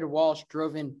and Jared Walsh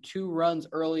drove in 2 runs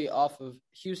early off of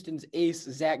Houston's ace,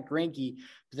 Zach Greinke,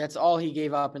 but that's all he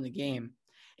gave up in the game.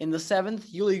 In the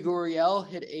 7th, Yuli Gurriel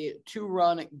hit a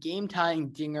 2-run game-tying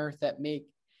dinger that made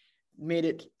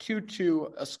it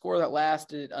 2-2, a score that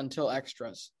lasted until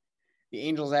extras. The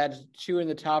Angels added 2 in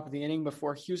the top of the inning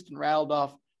before Houston rattled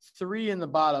off 3 in the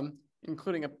bottom,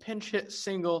 including a pinch hit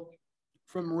single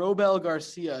from Robel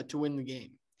Garcia to win the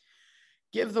game.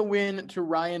 Give the win to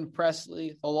Ryan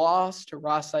Presley, the loss to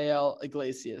Rafael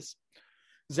Iglesias.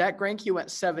 Zach Greinke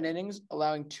went 7 innings,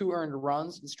 allowing 2 earned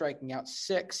runs and striking out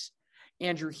 6.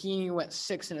 Andrew Heaney went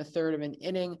 6 1/3 of an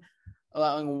inning,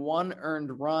 allowing 1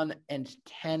 earned run and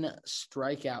 10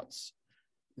 strikeouts.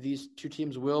 These 2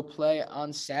 teams will play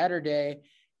on Saturday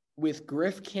with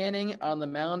Griff Canning on the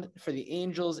mound for the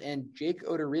Angels and Jake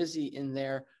Odorizzi in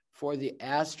there for the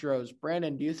Astros.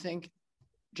 Brandon, do you think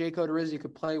Jake Odorizzi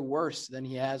could play worse than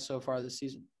he has so far this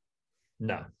season?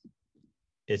 No.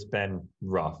 It's been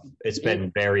rough. It's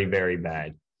been very, very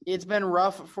bad. It's been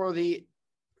rough for the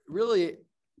really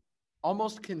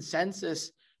almost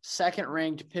consensus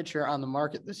second-ranked pitcher on the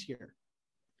market this year.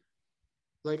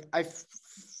 Like, I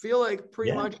feel like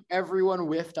pretty much everyone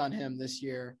whiffed on him this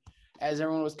year as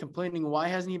everyone was complaining, why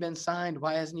hasn't he been signed?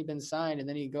 Why hasn't he been signed? And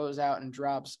then he goes out and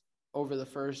drops over the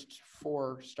first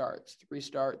 3 starts.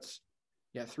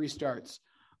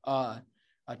 A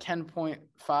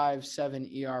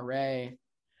 10.57 ERA,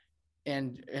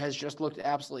 and has just looked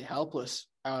absolutely helpless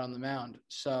out on the mound.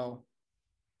 So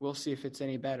we'll see if it's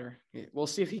any better. We'll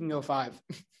see if he can go 5.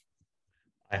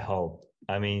 I hope.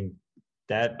 I mean,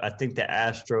 I think the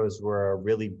Astros were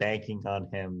really banking on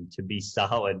him to be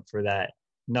solid for that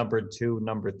number 2,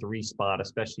 number 3 spot,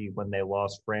 especially when they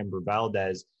lost Framber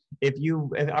Valdez.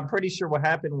 I'm pretty sure what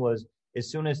happened was, as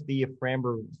soon as the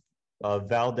Framber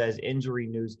Valdez injury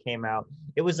news came out,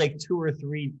 it was like 2 or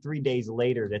 3 days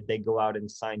later that they go out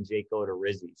and sign Jake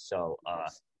Odorizzi. So,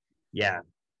 yeah.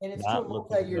 And it's a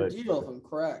multi-year deal, if I'm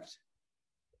correct.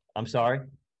 I'm sorry?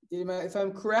 If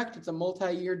I'm correct, it's a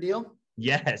multi-year deal?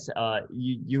 Yes,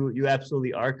 you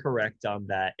absolutely are correct on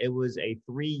that. It was a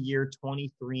 3-year,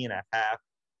 $23.5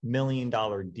 million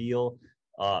deal.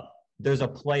 There's a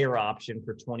player option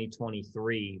for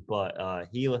 2023, but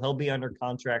he'll be under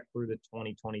contract through the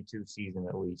 2022 season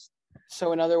at least.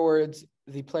 So in other words,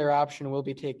 the player option will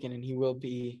be taken and he will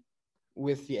be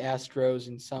with the Astros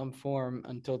in some form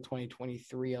until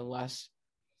 2023, unless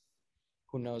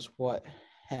who knows what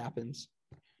happens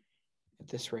at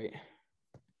this rate.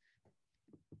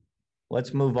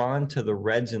 Let's move on to the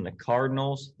Reds and the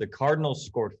Cardinals. The Cardinals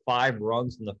scored 5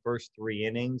 runs in the first 3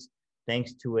 innings,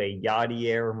 thanks to a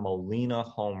Yadier Molina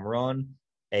home run,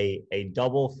 a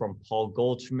double from Paul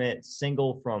Goldschmidt,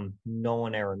 single from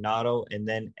Nolan Arenado, and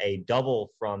then a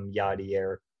double from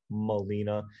Yadier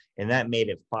Molina, and that made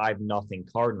it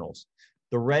 5-0 Cardinals.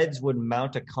 The Reds would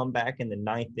mount a comeback in the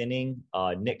 9th inning.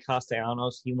 Nick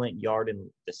Castellanos, he went yard in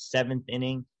the 7th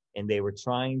inning, and they were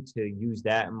trying to use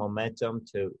that momentum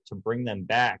to bring them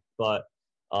back, but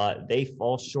they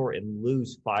fall short and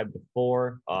lose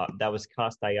 5-4. That was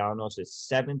Castellanos'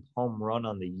 7th home run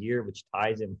on the year, which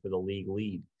ties him for the league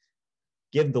lead.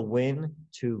 Give the win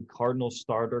to Cardinals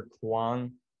starter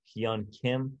Kwang Hyun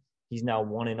Kim. He's now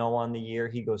 1-0 on the year.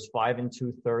 He goes 5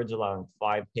 2/3, allowing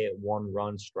 5 hit, 1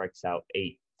 run, strikes out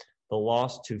 8. The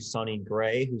loss to Sonny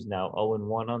Gray, who's now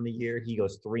 0-1 on the year. He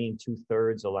goes 3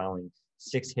 2/3, allowing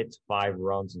 6 hits, 5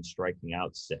 runs, and striking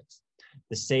out 6.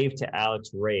 The save to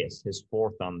Alex Reyes, his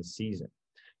 4th on the season.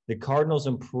 The Cardinals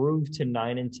improve to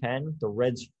 9-10. The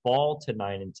Reds fall to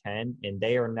 9-10, and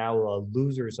they are now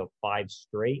losers of 5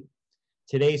 straight.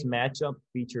 Today's matchup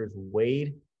features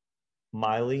Wade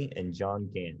Miley and John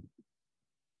Gannon.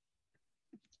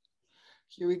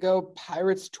 Here we go.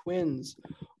 Pirates Twins.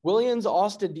 Williams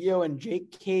Astudillo and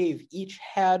Jake Cave each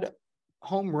had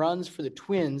home runs for the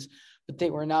Twins, but they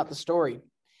were not the story.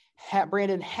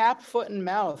 Brandon Happ Foot and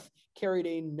Mouth carried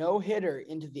a no-hitter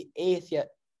into the 8th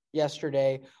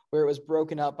yesterday, where it was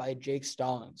broken up by Jake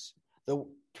Stallings. The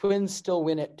Twins still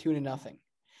win it 2-0.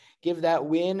 Give that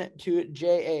win to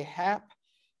J.A. Happ.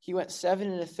 He went 7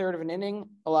 1/3 of an inning,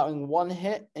 allowing 1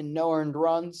 hit and no earned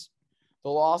runs. The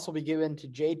loss will be given to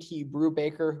J.T.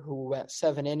 Brubaker, who went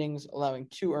 7 innings, allowing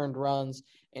 2 earned runs,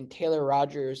 and Taylor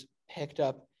Rogers picked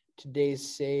up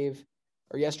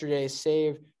yesterday's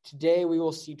save. Today we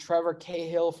will see Trevor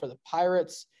Cahill for the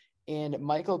Pirates and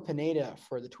Michael Pineda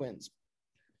for the Twins.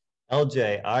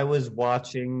 LJ, I was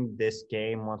watching this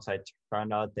game once I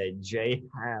found out that Jay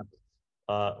Happ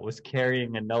was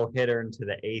carrying a no-hitter into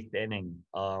the 8th inning.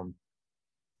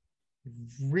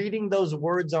 Reading those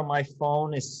words on my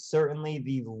phone is certainly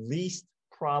the least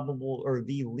probable or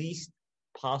the least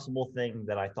possible thing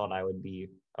that I thought I would be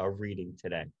reading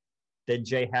today. That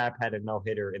Jay Happ had a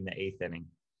no-hitter in the 8th inning.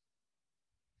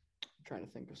 I'm trying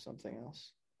to think of something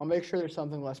else. I'll make sure there's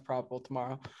something less probable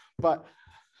tomorrow. But,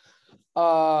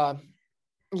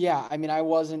 yeah, I mean, I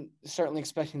wasn't certainly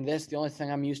expecting this. The only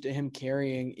thing I'm used to him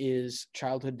carrying is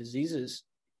childhood diseases.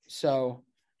 So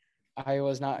I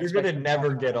was not. You're going to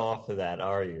never get off of that,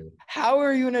 are you? How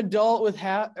are you an adult with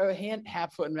hand,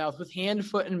 foot, and mouth? With hand,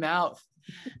 foot, and mouth.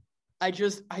 I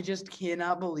just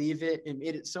cannot believe it. It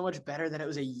made it so much better that it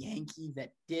was a Yankee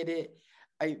that did it.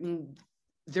 I mean,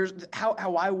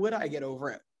 why would I get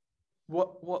over it?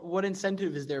 What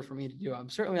incentive is there for me to do? I'm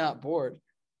certainly not bored.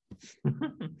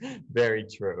 Very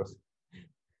true.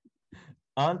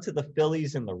 On to the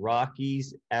Phillies and the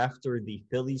Rockies. After the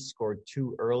Phillies scored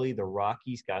 2 early, the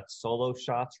Rockies got solo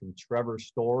shots from Trevor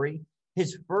Story,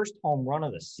 his first home run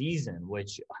of the season,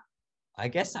 which I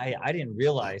guess I didn't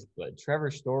realize, but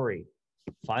Trevor Story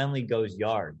finally goes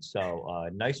yard. So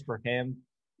nice for him.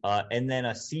 And then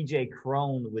a CJ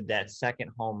Cron with that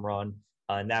second home run,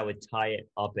 and that would tie it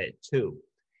up at 2.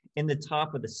 In the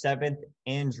top of the 7th,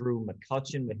 Andrew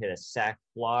McCutchen would hit a sac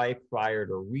fly prior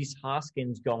to Rhys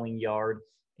Hoskins going yard,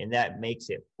 and that makes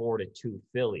it 4-2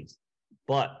 Phillies.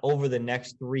 But over the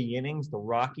next 3 innings, the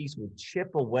Rockies would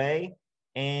chip away,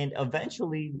 and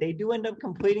eventually they do end up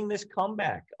completing this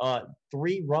comeback.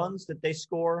 3 runs that they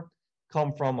score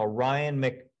come from a Ryan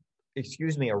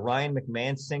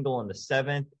McMahon single in the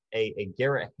 7th, a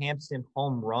Garrett Hampson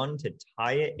home run to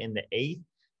tie it in the 8th,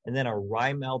 and then a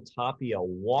Raimel Tapia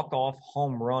walk-off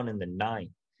home run in the 9th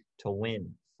to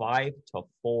win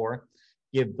 5-4.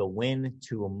 Give the win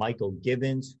to Michael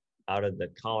Gibbons out of the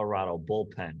Colorado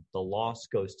bullpen. The loss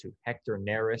goes to Hector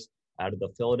Neris out of the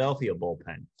Philadelphia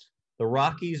bullpen. The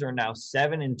Rockies are now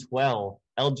 7-12.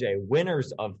 LJ,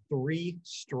 winners of 3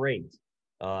 straight.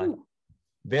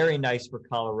 Very nice for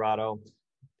Colorado,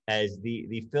 as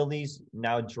the Phillies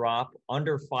now drop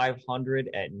under 500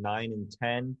 at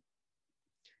 9-10.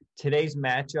 Today's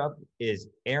matchup is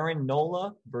Aaron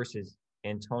Nola versus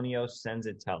Antonio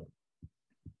Senzatella.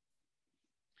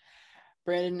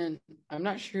 Brandon, and I'm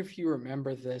not sure if you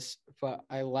remember this, but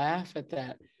I laugh at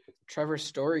that Trevor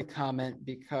Story comment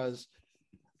because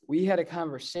we had a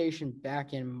conversation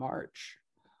back in March.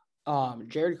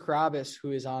 Jared Carabas,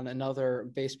 who is on another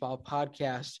baseball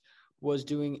podcast, was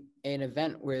doing an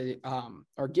event where,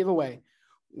 or giveaway,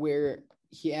 where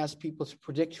he asked people to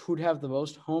predict who'd have the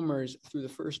most homers through the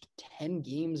first 10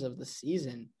 games of the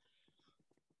season.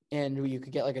 And you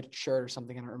could get like a shirt or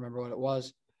something. I don't remember what it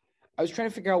was. I was trying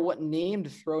to figure out what name to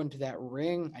throw into that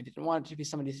ring. I didn't want it to be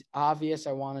somebody obvious.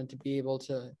 I wanted to be able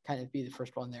to kind of be the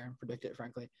first one there and predict it,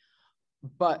 frankly.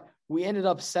 But we ended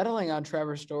up settling on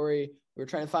Trevor Story. We were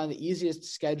trying to find the easiest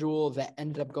schedule that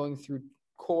ended up going through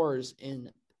Coors in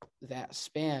that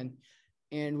span.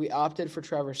 And we opted for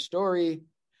Trevor Story.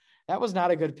 That was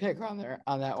not a good pick on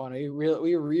that one. We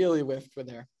really whiffed for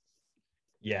there.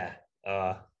 Yeah.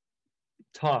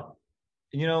 Tough.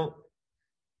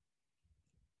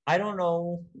 I don't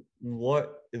know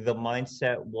what the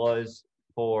mindset was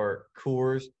for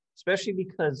Coors, especially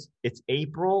because it's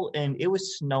April and it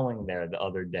was snowing there the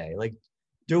other day. Like,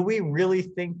 do we really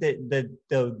think that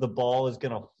the ball is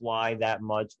going to fly that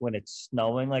much when it's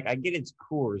snowing? Like, I get it's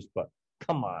Coors, but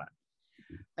come on.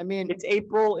 I mean, it's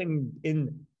April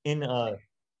in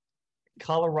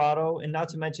Colorado, and not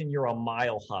to mention you're a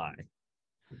mile high.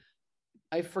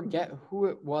 I forget who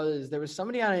it was. There was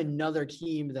somebody on another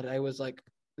team that I was like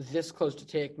this close to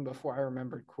taking before I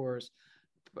remembered Coors,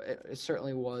 but it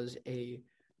certainly was a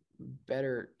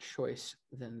better choice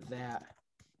than that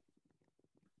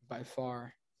by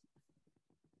far.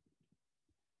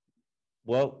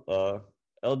 Well,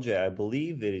 LJ, I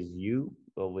believe it is you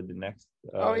with the next.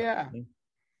 Oh yeah,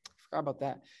 forgot about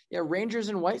that. Yeah, Rangers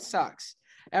and White Sox.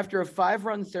 After a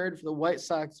 5-run third for the White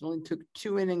Sox, it only took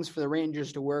 2 innings for the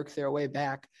Rangers to work their way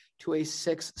back to a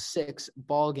 6-6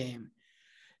 ball game.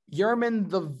 Yerman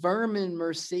the Vermin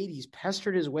Mercedes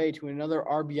pestered his way to another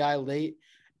RBI late,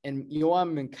 and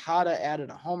Yoan Moncada added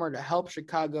a homer to help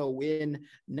Chicago win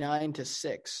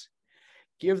 9-6.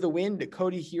 Give the win to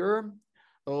Cody Heuer,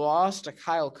 the loss to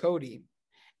Kyle Cody,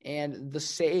 and the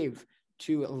save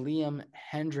to Liam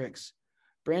Hendriks.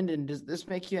 Brandon, does this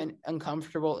make you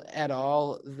uncomfortable at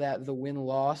all that the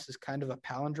win-loss is kind of a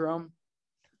palindrome?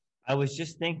 I was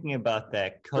just thinking about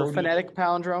that. Cody, phonetic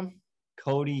palindrome?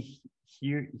 Cody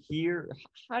here.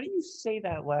 How do you say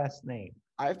that last name?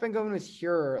 I've been going with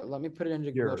Heuer. Let me put it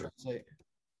into Google Translate.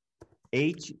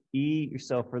 H-E.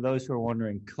 So for those who are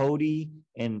wondering, Cody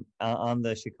and on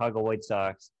the Chicago White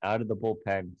Sox out of the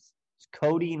bullpen.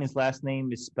 Cody and his last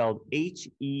name is spelled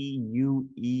Heuer.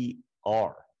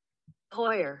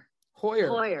 Hoyer.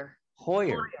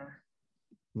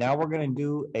 Now we're going to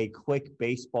do a quick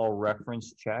baseball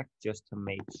reference check just to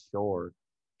make sure.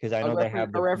 Because I know they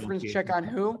have a reference check on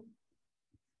who?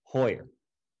 Hoyer.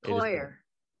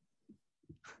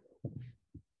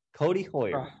 Cody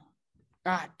Hoyer.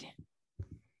 God damn.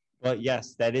 But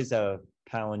yes, that is a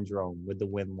palindrome with the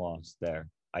win-loss there.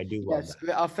 I do love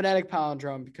that. A phonetic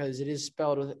palindrome because it is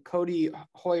spelled with Cody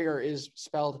Hoyer is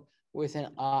spelled with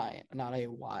an I, not a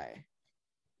Y.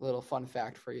 Little fun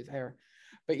fact for you there.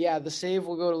 But yeah, the save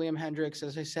will go to Liam Hendriks.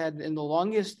 As I said, and the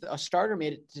longest a starter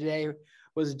made it today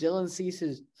was Dylan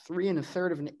Cease's 3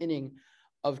 1/3 of an inning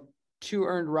of 2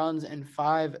 earned runs and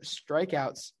 5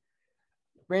 strikeouts.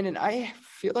 Brandon, I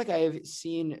feel like I have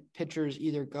seen pitchers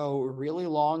either go really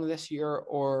long this year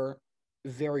or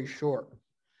very short.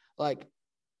 Like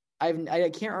I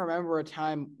can't remember a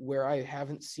time where I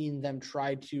haven't seen them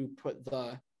try to put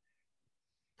the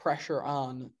pressure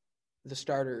on the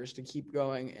starters to keep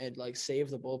going and like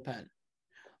save the bullpen.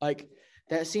 Like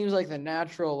that seems like the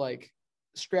natural like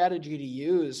strategy to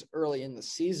use early in the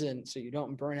season so you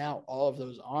don't burn out all of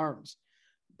those arms.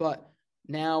 But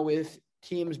now with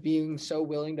teams being so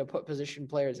willing to put position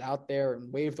players out there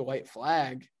and wave the white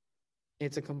flag,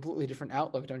 it's a completely different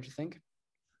outlook, don't you think?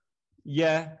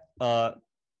 Yeah,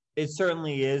 it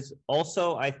certainly is.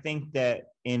 Also, I think that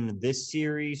in this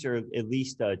series, or at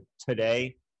least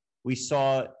today, we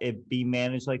saw it be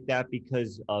managed like that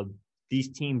because of these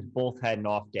teams both had an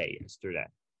off day yesterday.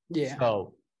 Yeah.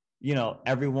 So,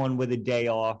 everyone with a day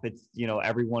off, it's,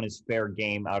 everyone is fair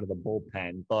game out of the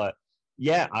bullpen. But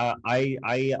yeah,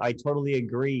 I totally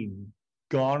agree.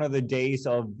 Gone are the days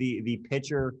of the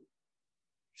pitcher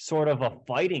sort of a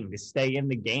fighting to stay in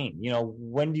the game.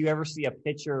 When do you ever see a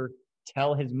pitcher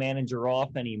tell his manager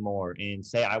off anymore and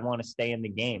say, I want to stay in the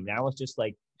game? Now it's just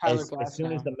like, as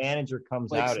soon as the manager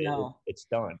comes out, it's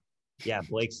done. Yeah,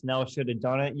 Blake Snell should have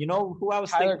done it. You know who I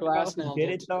was thinking about who did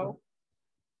it, though?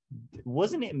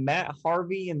 Wasn't it Matt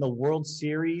Harvey in the World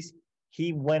Series?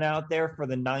 He went out there for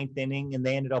the 9th inning, and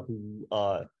they ended up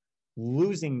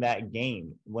losing that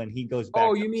game when he goes back.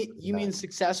 Oh, you mean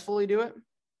successfully do it?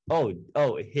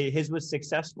 His was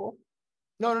successful?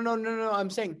 No. I'm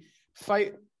saying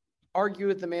argue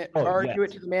with the it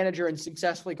to the manager and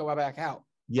successfully go back out.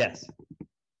 Yes.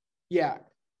 Yeah,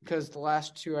 because the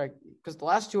last two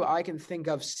I can think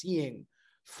of seeing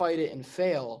fight it and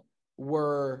fail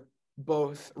were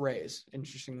both Rays.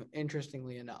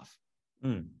 Interestingly enough,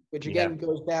 which again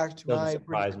goes back to Doesn't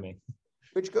surprise me.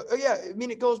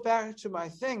 It goes back to my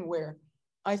thing where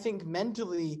I think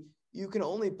mentally you can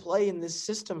only play in this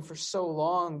system for so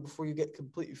long before you get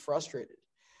completely frustrated.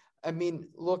 I mean,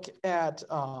 look at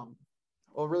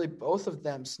really both of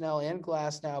them, Snell and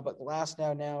Glasnow, but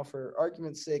Glasnow now, for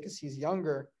argument's sake, as he's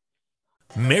younger.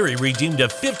 Mary redeemed a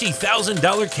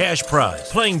 $50,000 cash prize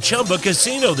playing Chumba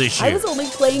Casino this year. I was only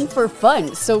playing for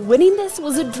fun, so winning this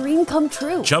was a dream come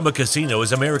true. Chumba Casino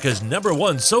is America's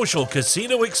 #1 social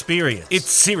casino experience.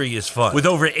 It's serious fun. With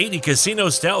over 80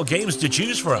 casino-style games to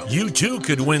choose from, you too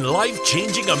could win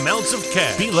life-changing amounts of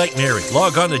cash. Be like Mary.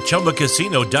 Log on to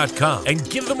ChumbaCasino.com and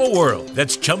give them a whirl.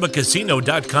 That's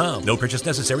ChumbaCasino.com. No purchase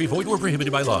necessary. Void where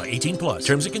prohibited by law. 18+.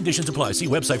 Terms and conditions apply. See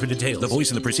website for details. The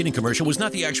voice in the preceding commercial was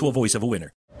not the actual voice of a winner.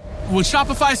 When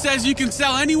Shopify says you can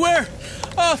sell anywhere,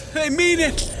 they mean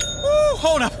it. Woo,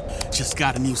 hold up. Just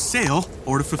got a new sale.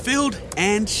 Order fulfilled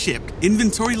and shipped.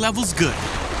 Inventory levels good.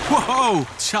 Whoa,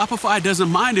 Shopify doesn't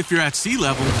mind if you're at sea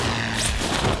level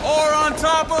or on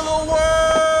top of the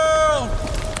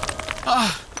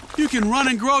world. You can run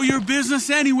and grow your business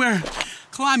anywhere.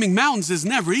 Climbing mountains is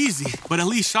never easy, but at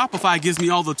least Shopify gives me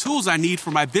all the tools I need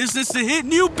for my business to hit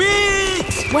new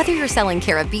peaks. Whether you're selling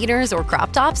carabiners or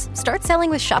crop tops, start selling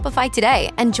with Shopify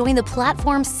today and join the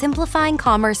platform simplifying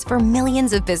commerce for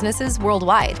millions of businesses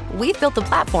worldwide. We've built the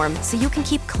platform so you can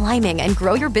keep climbing and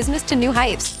grow your business to new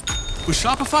heights. With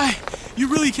Shopify, you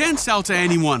really can sell to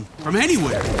anyone, from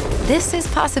anywhere. This is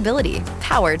Possibility,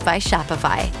 powered by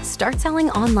Shopify. Start selling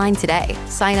online today.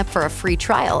 Sign up for a free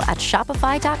trial at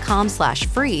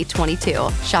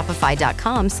shopify.com/free22.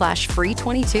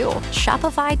 Shopify.com/free22.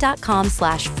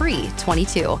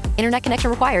 Shopify.com/free22. Internet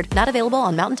connection required. Not available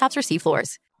on mountaintops or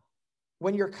seafloors.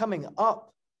 When you're coming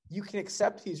up, you can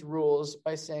accept these rules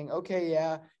by saying,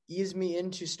 okay, ease me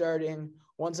into starting.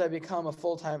 Once I become a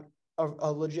full-time,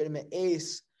 a legitimate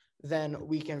ace, then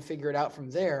we can figure it out from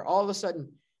there. All of a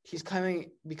sudden, he's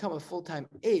become a full-time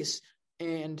ace,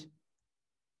 and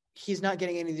he's not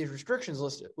getting any of these restrictions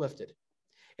lifted.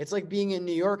 It's like being in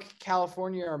New York,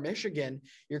 California, or Michigan.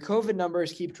 Your COVID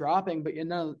numbers keep dropping, but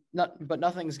but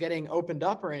nothing's getting opened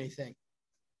up or anything.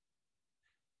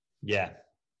 Yeah.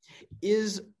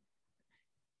 Is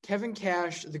Kevin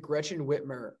Cash the Gretchen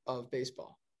Whitmer of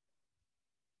baseball?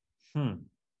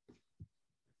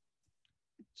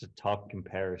 It's a tough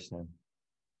comparison.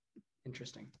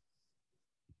 Interesting.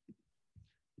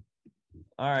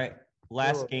 All right.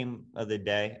 Last game of the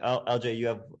day. Oh, LJ, you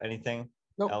have anything?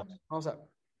 Nope. How's that?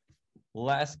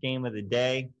 Last game of the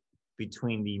day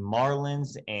between the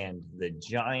Marlins and the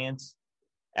Giants.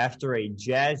 After a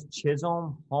Jazz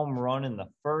Chisholm home run in the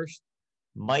first,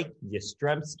 Mike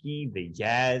Yastrzemski, the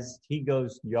Jazz, he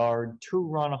goes yard,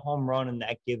 2-run home run, and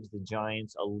that gives the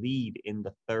Giants a lead in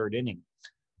the third inning.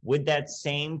 With that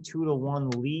same 2-1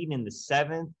 lead in the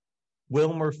seventh,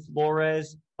 Wilmer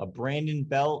Flores, a Brandon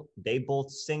Belt, they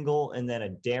both single, and then a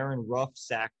Darren Ruff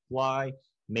sac fly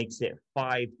makes it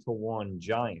 5-1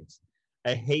 Giants.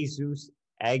 A Jesus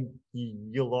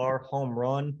Aguilar home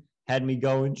run had me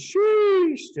going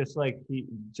sheesh, just like the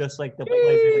play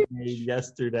that he made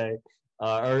yesterday,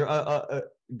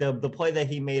 the play that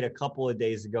he made a couple of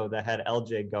days ago that had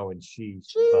LJ going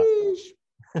sheesh.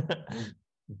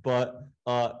 But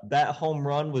that home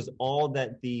run was all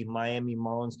that the Miami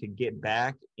Marlins could get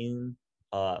back in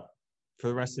for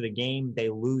the rest of the game. They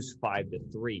lose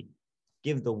 5-3.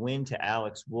 Give the win to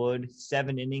Alex Wood.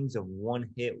 7 innings of 1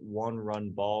 hit, 1-run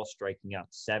ball, striking out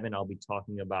 7. I'll be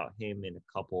talking about him in a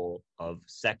couple of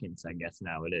seconds, I guess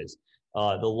now it is.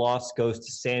 The loss goes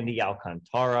to Sandy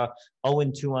Alcantara.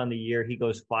 0-2 on the year. He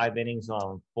goes 5 innings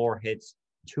on 4 hits,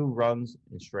 2 runs,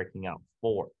 and striking out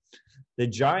 4. The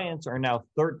Giants are now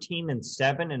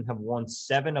 13-7 and have won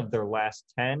 7 of their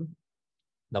last 10.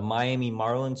 The Miami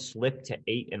Marlins slipped to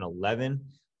 8-11.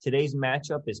 Today's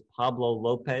matchup is Pablo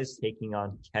Lopez taking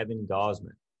on Kevin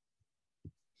Gausman.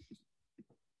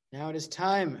 Now it is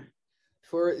time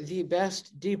for the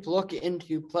best deep look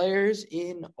into players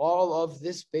in all of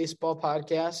this baseball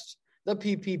podcast, the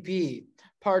PPP.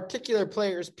 Particular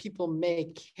players people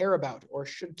may care about or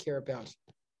should care about.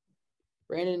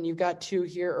 Brandon, you've got 2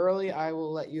 here early. I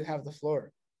will let you have the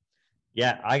floor.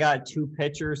 Yeah, I got two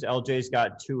pitchers. LJ's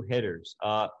got two hitters.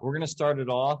 We're gonna start it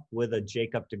off with a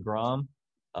Jacob deGrom.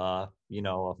 A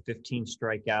 15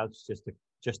 strikeouts,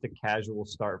 just a casual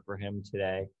start for him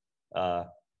today.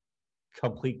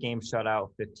 Complete game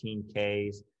shutout, 15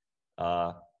 Ks.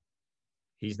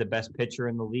 He's the best pitcher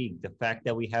in the league. The fact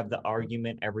that we have the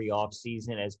argument every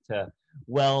offseason as to,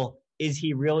 well, is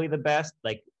he really the best?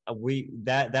 Like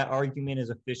that argument is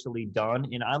officially done.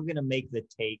 And I'm gonna make the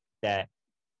take that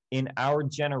in our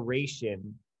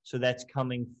generation, so that's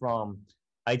coming from,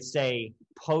 I'd say,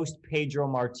 post Pedro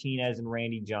Martinez and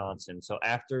Randy Johnson. So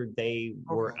after they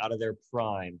were out of their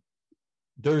prime,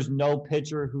 there's no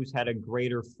pitcher who's had a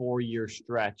greater 4-year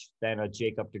stretch than a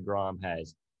Jacob deGrom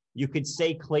has. You could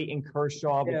say Clayton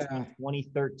Kershaw between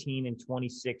 2013 and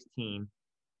 2016.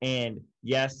 And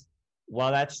yes,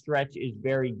 while that stretch is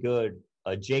very good,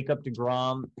 Jacob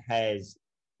deGrom has,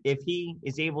 if he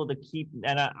is able to keep,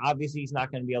 and obviously he's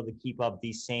not going to be able to keep up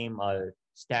these same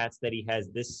stats that he has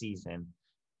this season,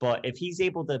 but if he's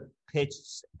able to pitch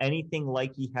anything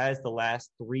like he has the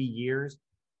last 3 years,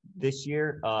 this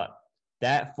year,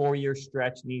 that 4-year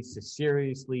stretch needs to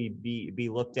seriously be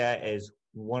looked at as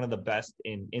one of the best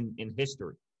in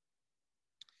history.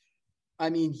 I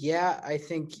mean, yeah, I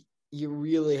think you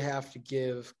really have to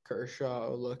give Kershaw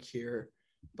a look here.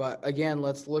 But again,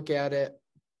 let's look at it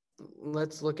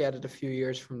a few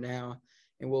years from now,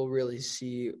 and we'll really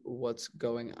see what's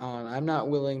going on. I'm not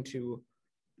willing to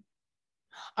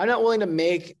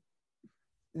make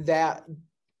that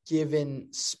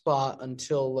given spot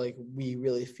until like we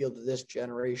really feel that this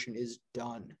generation is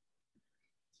done.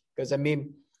 Because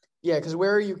because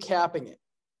where are you capping it?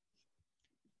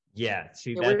 Yeah,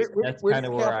 see, that's kind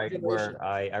of where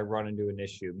I run into an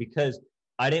issue, because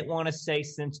I didn't want to say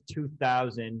since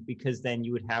 2000, because then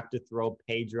you would have to throw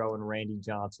Pedro and Randy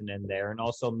Johnson in there, and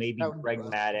also maybe Greg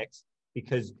Maddux,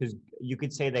 because you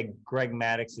could say that Greg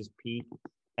Maddox's peak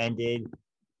ended,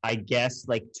 I guess,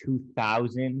 like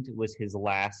 2000 was his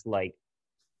last like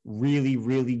really,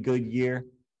 really good year.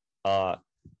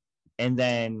 And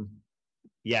then,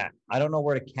 yeah, I don't know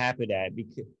where to cap it at,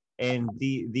 because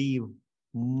the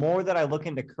more that I look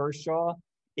into Kershaw,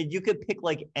 you could pick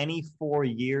like any 4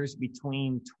 years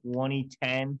between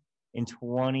 2010 and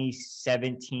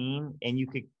 2017, and you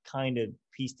could kind of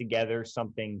piece together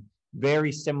something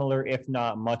very similar, if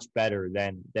not much better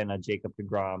than a Jacob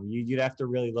deGrom. You'd have to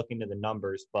really look into the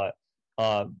numbers, but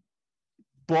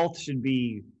both should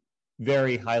be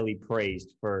very highly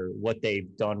praised for what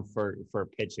they've done for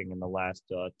pitching in the last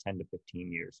 10 to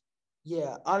 15 years.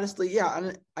 Yeah, honestly, yeah.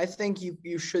 And I think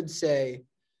you should say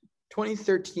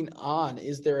 2013 on,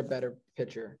 is there a better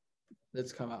pitcher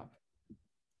that's come up?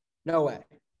 No way.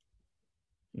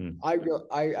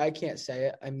 I can't say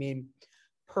it. I mean,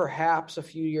 perhaps a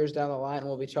few years down the line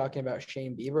we'll be talking about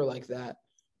Shane Bieber like that,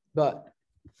 but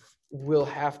we'll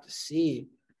have to see.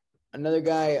 Another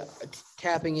guy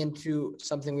tapping into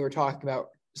someone we were talking about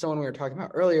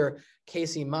earlier,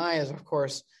 Casey Mize, of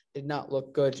course, did not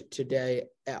look good today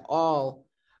at all,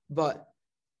 but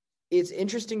it's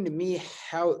interesting to me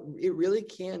how it really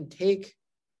can take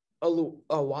a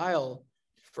while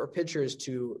for pitchers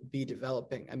to be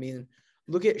developing. I mean,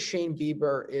 look at Shane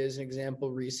Bieber as an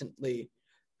example recently.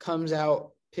 Comes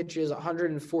out, pitches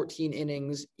 114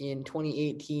 innings in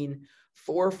 2018,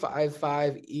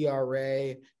 4.55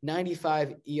 ERA,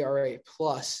 95 ERA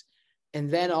plus. And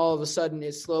then all of a sudden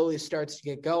it slowly starts to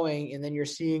get going. And then you're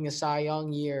seeing a Cy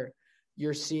Young year.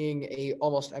 You're seeing a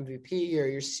almost MVP year.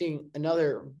 You're seeing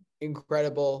another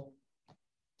incredible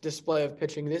display of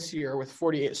pitching this year with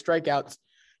 48 strikeouts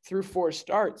through 4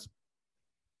 starts.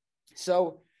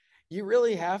 So you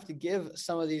really have to give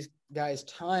some of these guys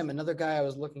time. Another guy I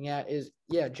was looking at is,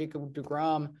 Jacob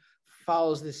deGrom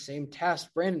follows this same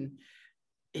test. Brandon,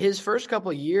 his first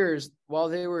couple of years, while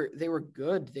they were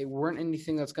good, they weren't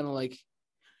anything that's going to like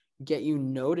get you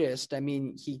noticed. I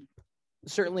mean, he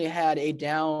certainly had a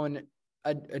downtime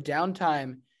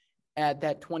at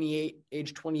that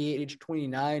age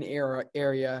 29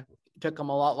 area. It took him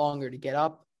a lot longer to get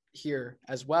up here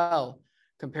as well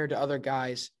compared to other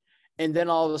guys. And then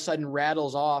all of a sudden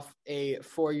rattles off a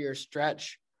 4-year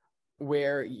stretch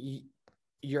where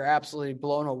you're absolutely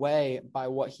blown away by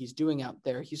what he's doing out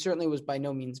there. He certainly was by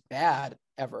no means bad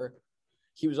ever.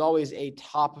 He was always a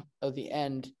top of the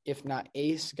end, if not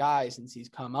ace guy since he's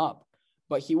come up.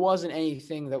 But he wasn't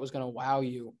anything that was going to wow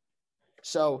you.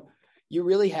 So you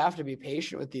really have to be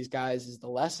patient with these guys is the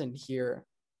lesson here.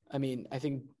 I mean, I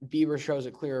think Bieber shows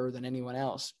it clearer than anyone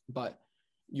else, but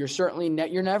you're certainly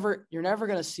you're never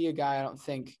going to see a guy, I don't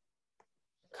think,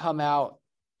 come out,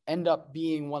 end up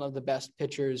being one of the best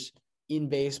pitchers in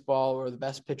baseball or the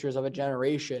best pitchers of a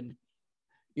generation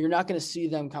you're not going to see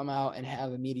them come out and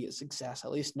have immediate success,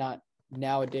 at least not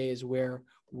nowadays, where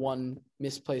one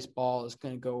misplaced ball is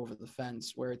going to go over the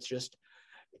fence, where it's just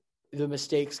the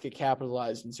mistakes get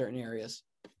capitalized in certain areas.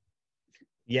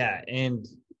 Yeah, and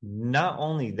not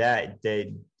only that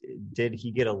did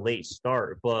he get a late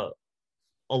start, but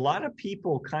a lot of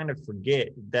people kind of forget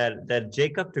that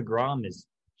Jacob deGrom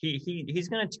he's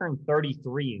going to turn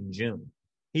 33 in June.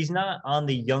 He's not on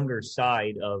the younger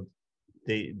side of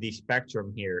the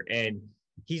spectrum here, and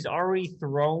he's already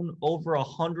thrown over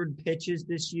 100 pitches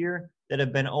this year that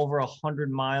have been over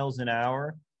 100 miles an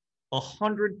hour.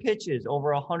 100 pitches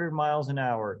over 100 miles an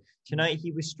hour. Tonight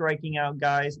he was striking out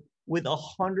guys with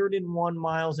 101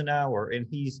 miles an hour, and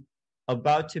he's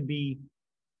about to be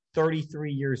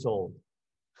 33 years old.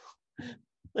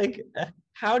 Like,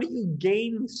 how do you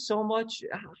gain so much?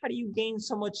 How do you gain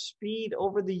so much speed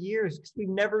over the years? Because we've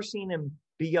never seen him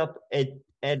be up at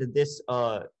this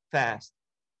fast.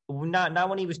 Not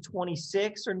when he was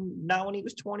 26, or not when he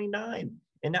was 29,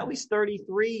 and now he's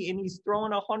 33 and he's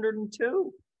throwing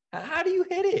 102. How do you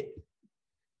hit it?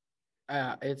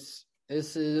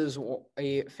 This is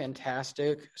a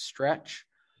fantastic stretch.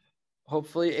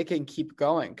 Hopefully it can keep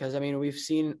going, because, I mean, we've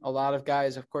seen a lot of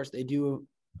guys, of course, they do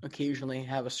occasionally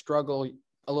have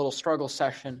a little struggle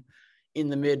session in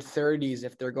the mid-30s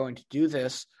if they're going to do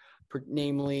this.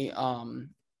 Namely,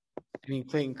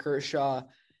 Clayton Kershaw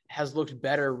has looked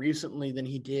better recently than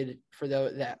he did for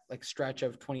that stretch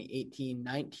of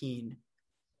 2018-19.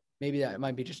 Maybe that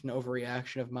might be just an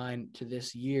overreaction of mine to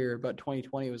this year, but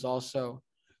 2020 was also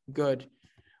good,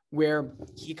 where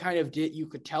he kind of you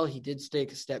could tell he did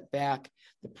take a step back.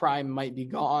 The prime might be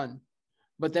gone,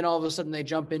 but then all of a sudden they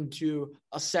jump into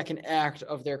a second act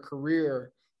of their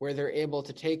career where they're able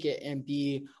to take it and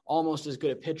be almost as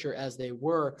good a pitcher as they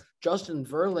were. Justin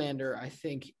Verlander, I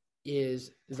think,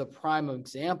 is a prime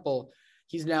example.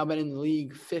 He's now been in the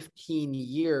league 15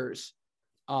 years.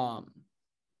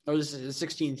 This is his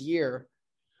 16th year,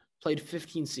 played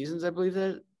 15 seasons, I believe,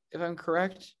 that, if I'm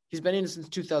correct. He's been in since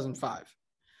 2005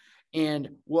 and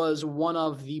was one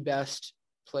of the best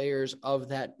players of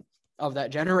that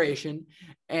generation.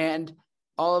 And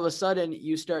all of a sudden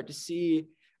you start to see,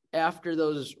 after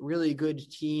those really good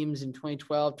teams in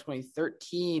 2012,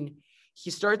 2013, he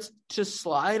starts to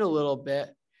slide a little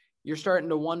bit. You're starting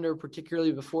to wonder,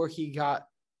 particularly before he got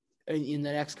in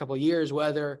the next couple of years,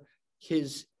 whether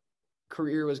his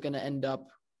career was going to end up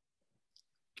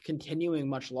continuing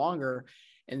much longer.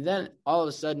 And then all of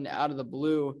a sudden, out of the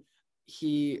blue,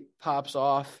 he pops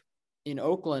off in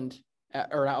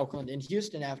in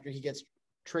Houston, after he gets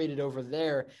traded over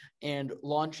there, and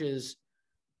launches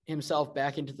himself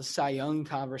back into the Cy Young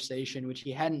conversation, which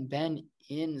he hadn't been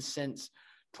in since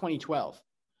 2012.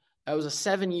 That was a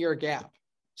 7-year gap.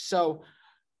 So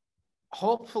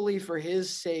hopefully, for his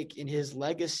sake and his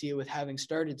legacy with having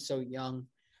started so young,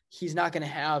 he's not going to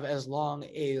have as long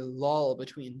a lull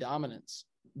between dominance.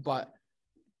 But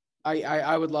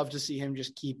I would love to see him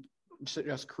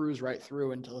just cruise right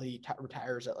through until he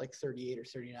retires at 38 or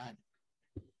 39.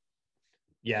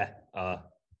 Yeah,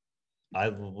 I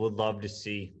would love to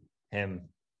see him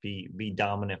be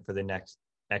dominant for the next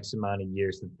X amount of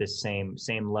years at this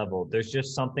same level. There's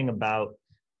just something about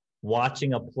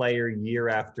watching a player year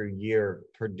after year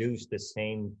produce the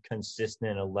same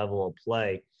consistent level of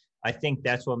play. I think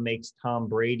that's what makes Tom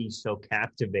Brady so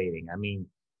captivating. I mean,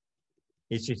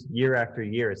 it's just year after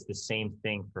year, it's the same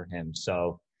thing for him.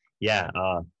 So, yeah,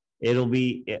 it'll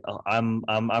be.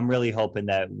 I'm really hoping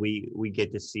that we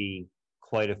get to see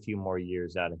quite a few more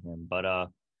years out of him. But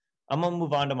I'm gonna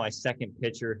move on to my second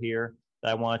pitcher here that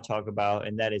I want to talk about,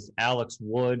 and that is Alex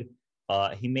Wood.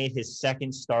 He made his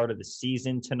second start of the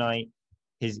season tonight.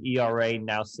 His ERA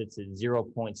now sits at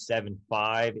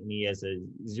 0.75, and he has a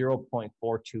 0.42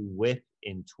 whip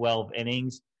in 12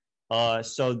 innings.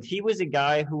 So he was a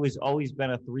guy who has always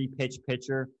been a three-pitch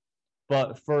pitcher,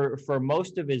 but for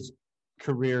most of his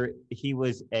career, he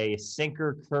was a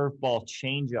sinker, curveball,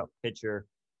 changeup pitcher,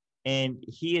 and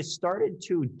he has started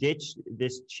to ditch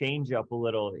this changeup a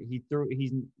little. He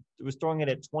was throwing it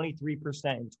at 23%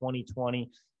 in 2020.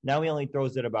 Now he only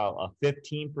throws it about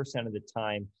 15% of the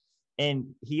time. And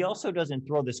he also doesn't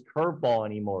throw this curveball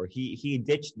anymore. He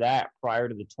ditched that prior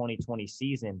to the 2020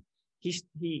 season.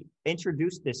 He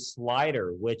introduced this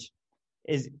slider, which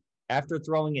is, after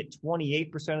throwing it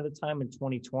 28% of the time in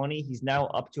 2020, he's now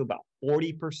up to about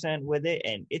 40% with it.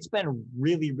 And it's been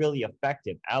really, really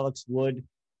effective. Alex Wood,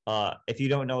 if you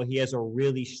don't know, he has a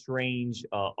really strange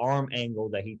arm angle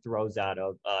that he throws out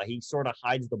of. He sort of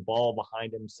hides the ball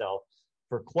behind himself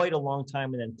for quite a long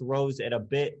time and then throws at a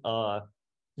bit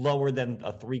lower than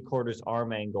a 3/4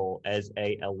 arm angle as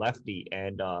a lefty.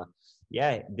 And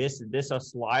this a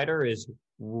slider is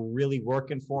really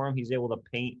working for him. He's able to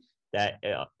paint that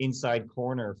inside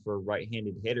corner for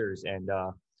right-handed hitters, and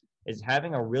is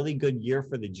having a really good year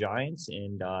for the Giants.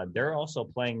 And they're also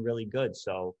playing really good.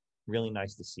 So really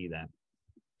nice to see that.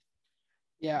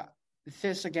 Yeah,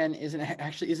 this again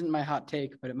isn't my hot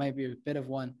take, but it might be a bit of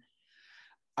one.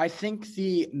 I think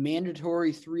the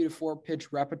mandatory 3 to 4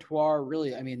 pitch repertoire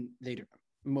really,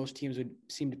 most teams would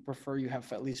seem to prefer you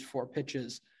have at least 4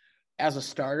 pitches as a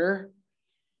starter,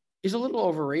 is a little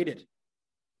overrated,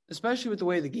 especially with the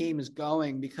way the game is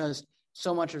going, because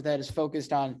so much of that is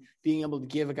focused on being able to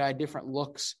give a guy different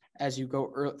looks as you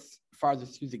go farther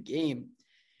through the game.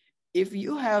 If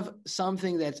you have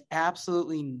something that's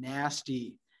absolutely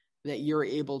nasty that you're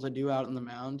able to do out on the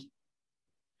mound,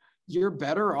 you're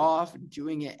better off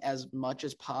doing it as much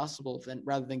as possible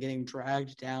rather than getting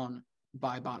dragged down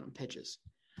by bottom pitches.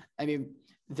 I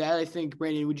think,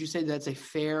 Brandon, would you say that's a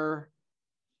fair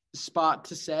spot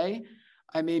to say?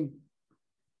 I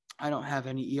don't have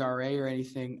any ERA or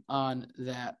anything on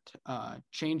that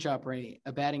changeup or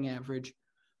a batting average,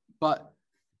 but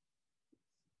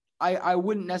I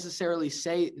wouldn't necessarily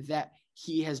say that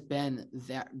he has been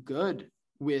that good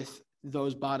with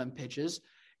those bottom pitches.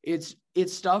 It's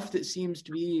stuff that seems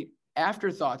to be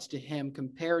afterthoughts to him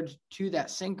compared to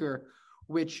that sinker,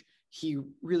 which he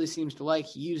really seems to like.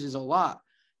 He uses a lot.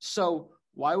 So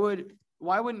why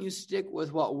wouldn't you stick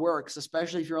with what works,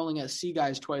 especially if you're only going to see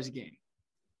guys twice a game?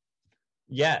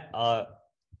 Yeah.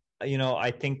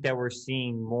 I think that we're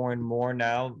seeing more and more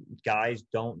now guys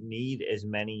don't need as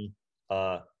many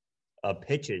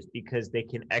pitches because they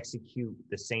can execute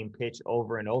the same pitch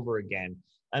over and over again.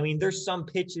 There's some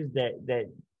pitches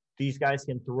that these guys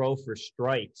can throw for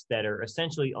strikes that are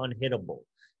essentially unhittable.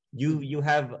 You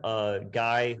have a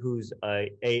guy who's a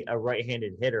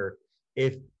right-handed hitter.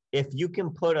 If you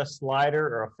can put a slider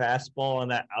or a fastball on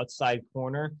that outside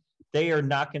corner, they are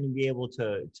not going to be able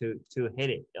to hit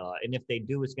it. And if they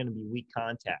do, it's going to be weak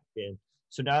contact. And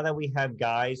so now that we have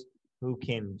guys who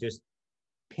can just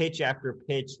pitch after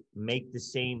pitch, make the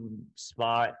same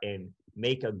spot and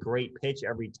make a great pitch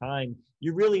every time,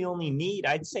 you really only need,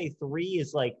 I'd say 3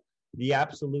 is like the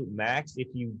absolute max if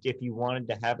you wanted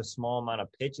to have a small amount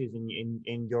of pitches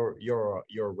in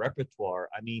your repertoire.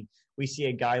 We see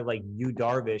a guy like Yu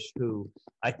Darvish, who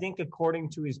I think according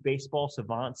to his Baseball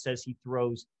Savant says he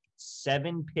throws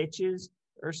 7 pitches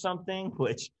or something,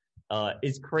 which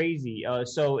is crazy.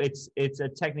 So it's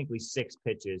technically 6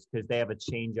 pitches because they have a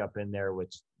changeup in there,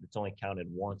 which it's only counted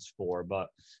once for. But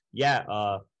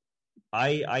yeah,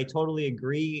 I totally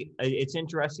agree. It's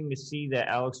interesting to see that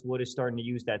Alex Wood is starting to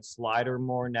use that slider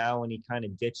more now, and he kind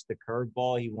of ditched the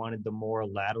curveball. He wanted the more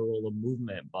lateral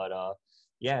movement, but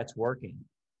yeah, it's working.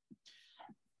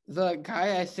 The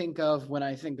guy I think of when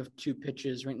I think of 2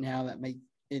 pitches right now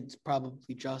it's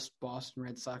probably just Boston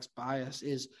Red Sox bias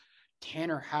is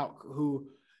Tanner Houck, who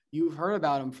you've heard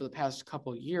about him for the past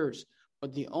couple of years,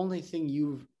 but the only thing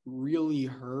you've really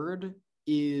heard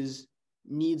is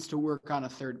needs to work on a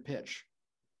third pitch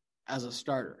as a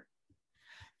starter.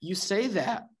 You say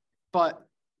that, but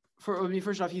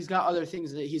first off, he's got other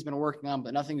things that he's been working on,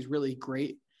 but nothing's really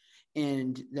great.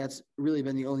 And that's really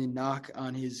been the only knock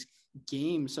on his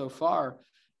game so far.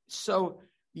 So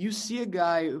you see a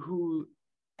guy who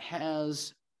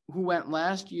went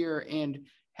last year and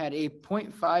had a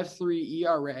 .53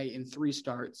 ERA in 3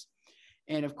 starts.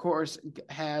 And of course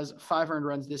has 5 earned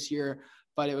runs this year,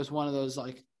 but it was one of those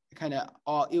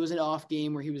it was an off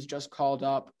game where he was just called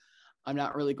up. I'm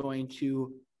not really going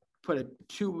to put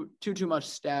too much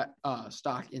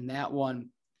stock in that one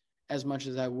as much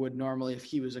as I would normally if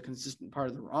he was a consistent part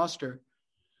of the roster.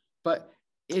 But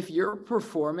if you're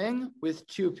performing with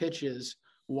 2 pitches,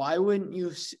 why wouldn't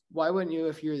you,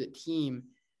 if you're the team,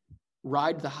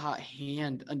 ride the hot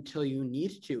hand until you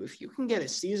need to? If you can get a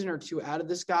season or 2 out of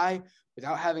this guy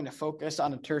without having to focus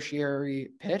on a tertiary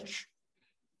pitch,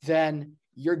 then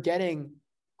you're getting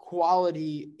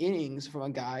quality innings from a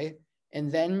guy,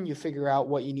 and then you figure out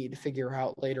what you need to figure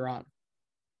out later on.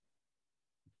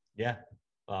 Yeah,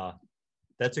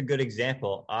 that's a good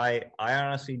example. I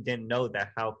honestly didn't know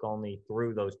that Houck only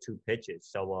threw those 2 pitches.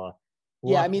 So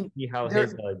see how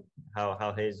his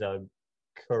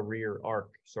career arc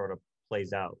sort of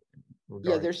plays out.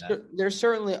 Yeah, there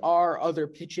certainly are other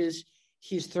pitches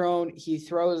he's thrown. He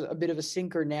throws a bit of a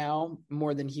sinker now,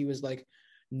 more than he was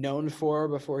known for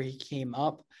before he came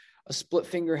up. A split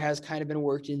finger has kind of been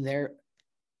worked in there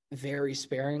very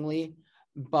sparingly,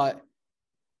 but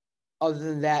other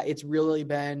than that, it's really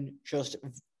been just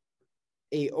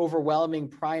a overwhelming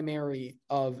primary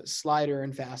of slider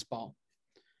and fastball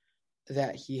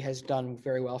that he has done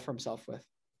very well for himself with.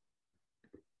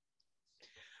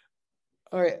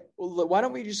 All right, well, why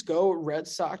don't we just go Red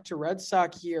Sox to Red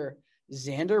Sox here?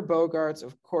 Xander Bogaerts,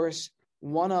 of course,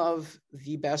 one of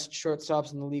the best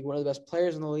shortstops in the league, one of the best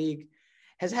players in the league,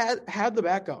 has had the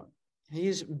bat going.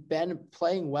 He's been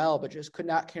playing well, but just could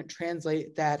not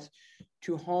translate that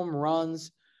to home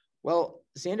runs. Well,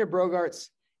 Xander Bogaerts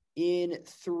in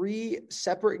 3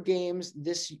 separate games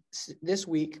this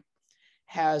week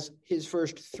has his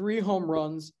first 3 home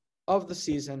runs of the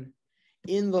season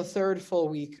in the 3rd full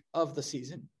week of the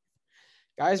season.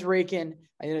 Guys raking.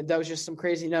 I know that was just some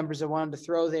crazy numbers I wanted to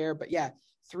throw there, but yeah,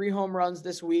 3 home runs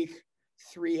this week,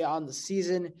 3 on the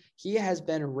season. He has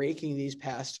been raking these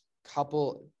past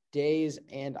couple days,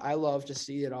 and I love to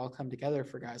see it all come together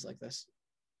for guys like this.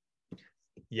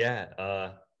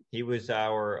 Yeah, he was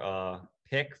our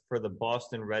pick for the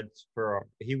Boston Reds.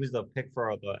 He was the pick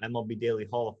for the MLB Daily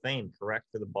Hall of Fame, correct,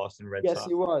 for the Boston Red Sox? Yes,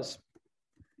 he was.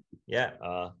 Yeah,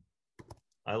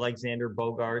 I like Xander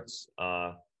Bogaerts.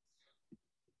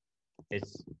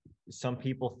 It's some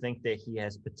people think that he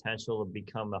has potential to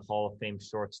become a Hall of Fame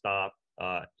shortstop.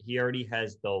 He already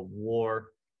has the WAR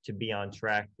to be on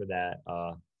track for that.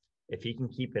 If he can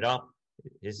keep it up,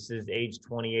 this is age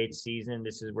 28 season.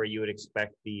 This is where you would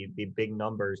expect the big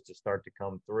numbers to start to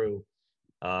come through.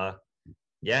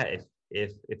 Yeah,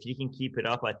 if you can keep it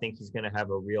up, I think he's going to have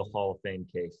a real Hall of Fame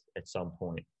case at some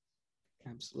point.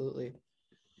 Absolutely.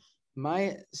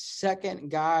 My second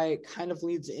guy kind of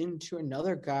leads into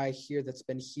another guy here that's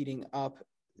been heating up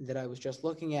that I was just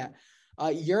looking at.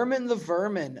 Yermin the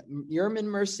Vermin, Yermin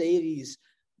Mercedes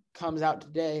comes out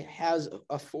today, has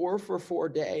a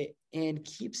 4-for-4 day, and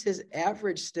keeps his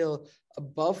average still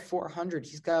above 400.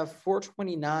 He's got a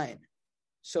 429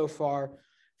 so far.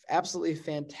 Absolutely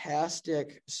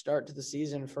fantastic start to the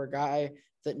season for a guy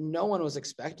that no one was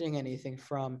expecting anything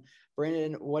from.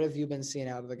 Brandon, what have you been seeing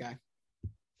out of the guy?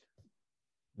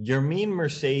 Yermin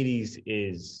Mercedes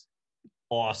is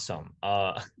awesome.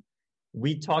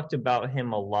 We talked about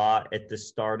him a lot at the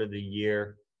start of the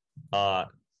year,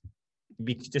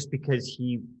 just because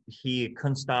he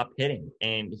couldn't stop hitting,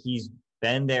 and he's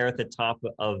been there at the top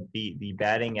of the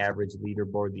batting average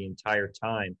leaderboard the entire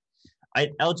time.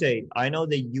 LJ, I know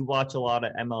that you watch a lot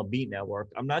of MLB Network.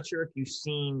 I'm not sure if you've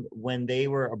seen when they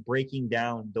were breaking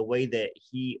down the way that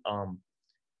he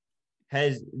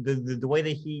has the way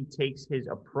that he takes his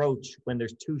approach when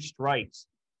there's 2 strikes.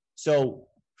 So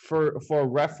for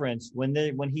reference, when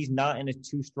he's not in a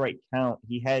 2-strike count,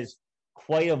 he has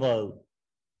quite of a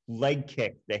leg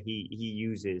kick that he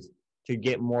uses to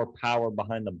get more power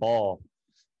behind the ball.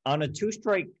 On a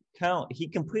 2-strike count, he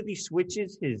completely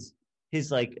switches his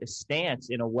like stance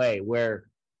in a way where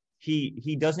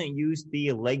he doesn't use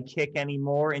the leg kick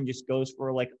anymore and just goes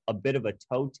for like a bit of a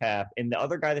toe tap. And the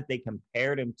other guy that they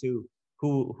compared him to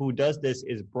who does this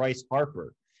is Bryce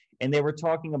Harper. And they were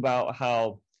talking about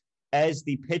how as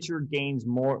the pitcher gains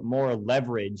more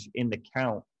leverage in the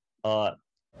count,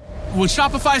 when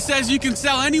Shopify says you can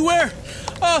sell anywhere,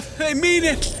 they mean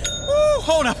it. Woo,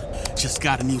 hold up. Just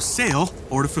got a new sale,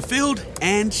 order fulfilled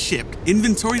and shipped.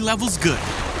 Inventory levels good.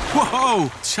 Whoa,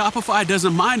 Shopify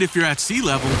doesn't mind if you're at sea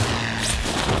level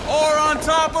or on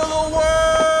top of the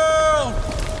world.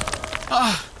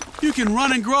 You can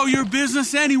run and grow your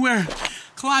business anywhere.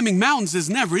 Climbing mountains is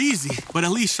never easy, but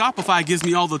at least Shopify gives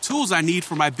me all the tools I need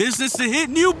for my business to hit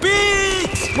new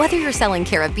peaks. Whether you're selling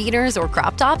carrot beaters or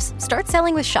crop tops, start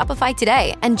selling with Shopify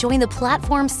today and join the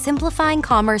platform simplifying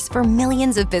commerce for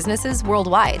millions of businesses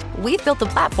worldwide. We've built the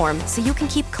platform so you can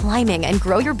keep climbing and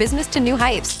grow your business to new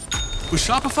heights. With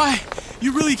Shopify,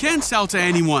 you really can sell to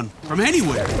anyone, from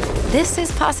anywhere. This is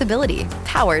Possibility,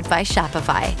 powered by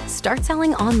Shopify. Start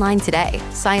selling online today.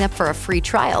 Sign up for a free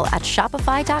trial at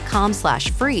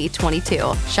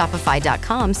shopify.com/free22.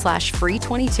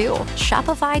 Shopify.com/free22.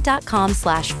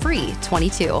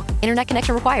 Shopify.com/free22. Internet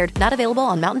connection required. Not available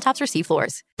on mountaintops or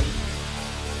seafloors.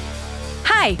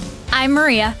 Hi, I'm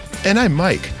Maria. And I'm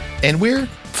Mike. And we're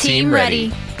Team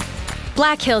Ready.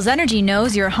 Black Hills Energy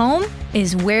knows your home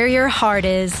is where your heart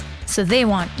is, so they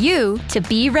want you to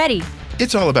be ready.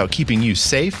 It's all about keeping you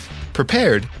safe,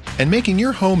 prepared, and making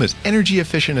your home as energy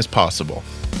efficient as possible.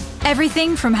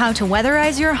 Everything from how to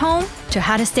weatherize your home to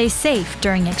how to stay safe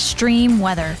during extreme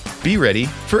weather. Be ready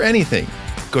for anything.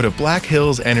 Go to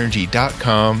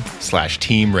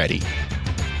blackhillsenergy.com/team ready.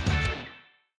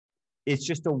 It's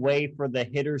just a way for the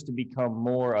hitters to become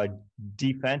more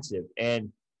defensive.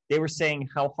 And they were saying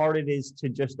how hard it is to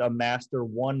just master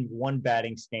one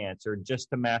batting stance, or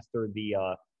just to master the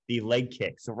the leg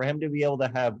kick. So for him to be able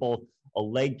to have both a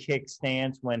leg kick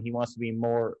stance when he wants to be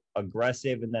more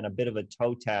aggressive and then a bit of a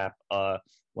toe tap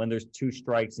when there's 2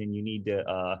 strikes and you need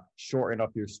to shorten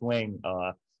up your swing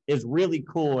is really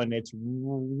cool. And it's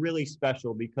really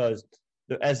special because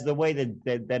as the way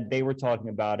that they were talking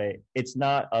about it, it's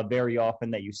not very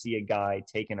often that you see a guy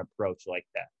take an approach like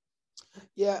that.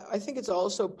 Yeah, I think it's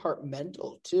also part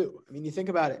mental too. I mean, you think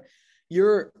about it,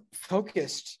 you're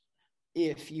focused.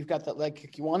 If you've got that leg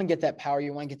kick, you want to get that power,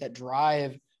 you want to get that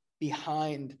drive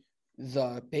behind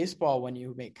the baseball when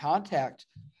you make contact.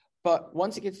 But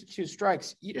once it gets to 2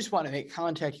 strikes, you just want to make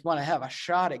contact. You want to have a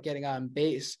shot at getting on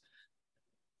base.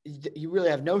 You really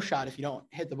have no shot if you don't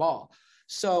hit the ball.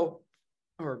 So,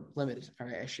 or limited, all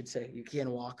right, I should say. You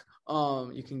can walk.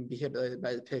 You can be hit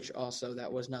by the pitch also.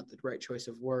 That was not the right choice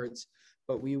of words,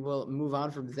 but we will move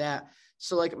on from that.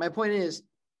 So, like, my point is,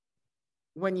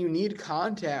 when you need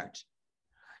contact,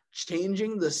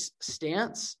 changing the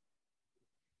stance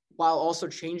while also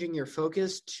changing your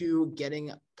focus to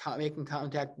making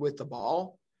contact with the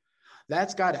ball,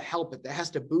 that's got to help it. That has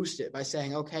to boost it by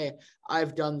saying, okay,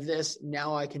 I've done this.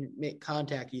 Now I can make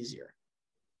contact easier.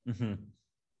 Mm-hmm.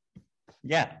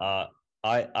 Yeah,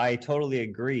 I totally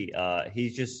agree.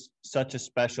 He's just such a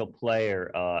special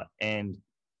player. And,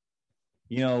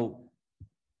 you know,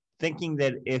 thinking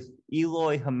that if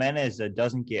Eloy Jimenez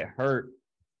doesn't get hurt,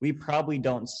 we probably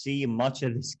don't see much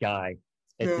of this guy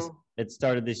at the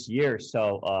start of this year.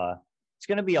 So it's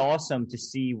going to be awesome to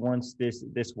see once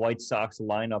this White Sox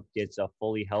lineup gets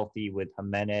fully healthy with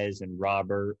Jimenez and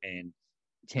Robert and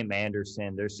Tim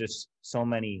Anderson. There's just so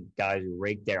many guys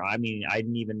right there. I mean, I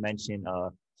didn't even mention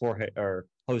Jose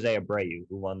Abreu,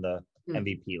 who won the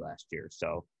MVP last year.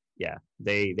 So yeah,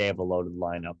 they have a loaded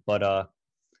lineup. But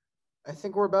I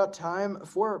think we're about time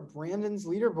for Brandon's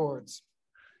leaderboards.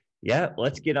 Yeah,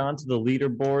 let's get on to the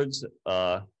leaderboards.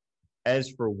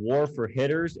 As for WAR for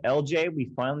hitters, LJ,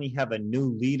 we finally have a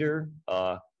new leader.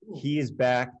 He is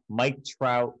back. Mike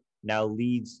Trout now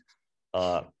leads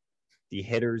the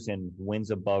hitters and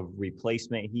wins above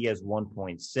replacement. He has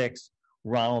 1.6.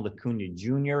 Ronald Acuna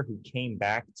Jr., who came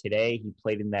back today. He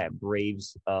played in that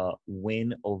Braves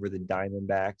win over the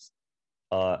Diamondbacks.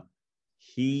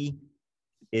 He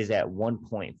is at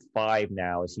 1.5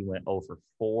 now as he went 0 for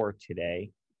 4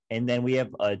 today. And then we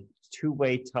have a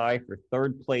 2-way tie for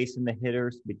 3rd place in the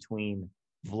hitters between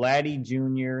Vladdy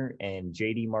Jr. and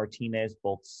JD Martinez.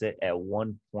 Both sit at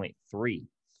 1.3.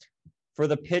 For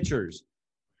the pitchers,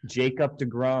 Jacob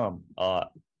deGrom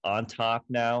on top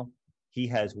now. He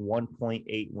has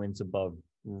 1.8 wins above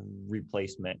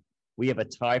replacement. We have a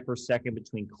tie for 2nd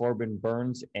between Corbin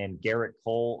Burnes and Garrett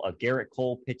Cole. Garrett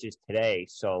Cole pitches today,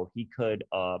 so he could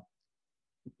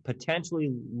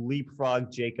potentially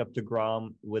leapfrog Jacob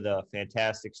deGrom with a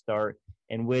fantastic start,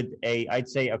 and with I'd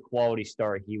say a quality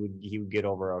start, he would get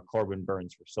over Corbin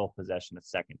Burnes for sole possession of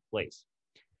 2nd place.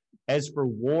 As for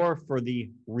WAR for the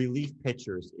relief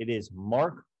pitchers, it is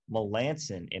Mark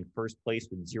Melancon in 1st place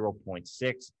with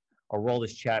 0.6,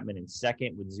 Aroldis Chapman in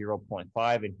 2nd with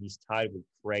 0.5, and he's tied with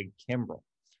Craig Kimbrell.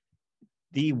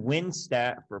 The win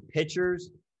stat for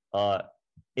pitchers,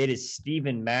 it is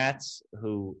Steven Matz,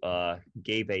 who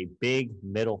gave a big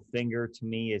middle finger to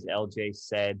me, as LJ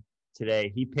said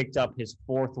today. He picked up his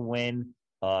 4th win,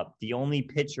 the only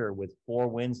pitcher with 4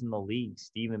 wins in the league,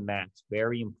 Steven Matz.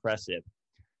 Very impressive.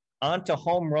 On to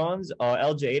home runs.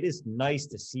 LJ, it is nice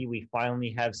to see we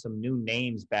finally have some new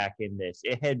names back in this.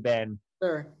 It had been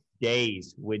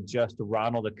days with just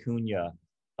Ronald Acuna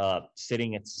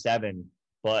sitting at 7,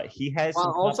 but he has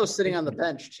also sitting on the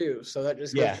bench too. So that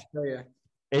just goes to show you.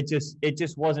 It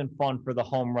just wasn't fun for the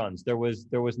home runs. There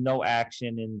was no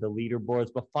action in the leaderboards,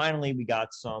 but finally we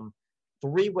got some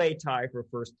 3-way tie for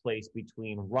 1st place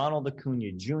between Ronald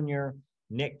Acuna Jr.,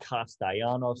 Nick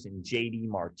Castellanos, and JD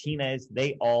Martinez.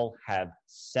 They all have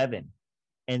 7.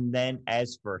 And then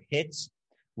as for hits,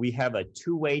 we have a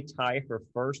 2-way tie for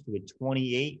 1st with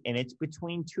 28, and it's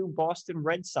between 2 Boston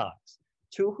Red Sox,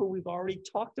 2 who we've already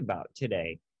talked about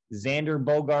today, Xander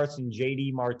Bogaerts and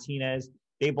JD Martinez.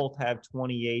 They both have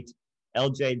 28.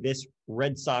 LJ, this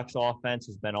Red Sox offense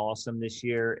has been awesome this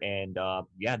year. And,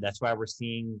 that's why we're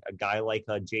seeing a guy like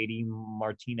JD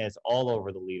Martinez all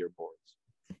over the leaderboards.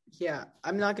 Yeah,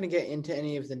 I'm not going to get into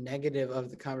any of the negative of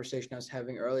the conversation I was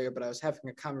having earlier, but I was having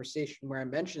a conversation where I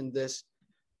mentioned this.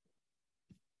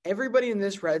 Everybody in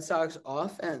this Red Sox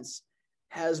offense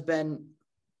has been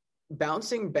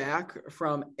bouncing back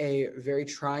from a very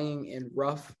trying and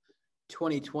rough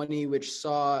 2020, which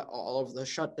saw all of the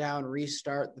shutdown,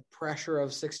 restart, the pressure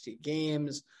of 60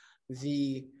 games,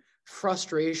 the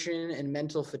frustration and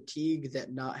mental fatigue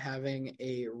that not having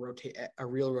a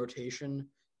real rotation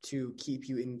to keep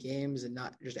you in games and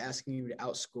not just asking you to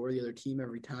outscore the other team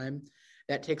every time.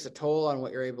 That takes a toll on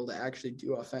what you're able to actually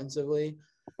do offensively.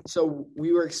 So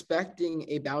we were expecting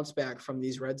a bounce back from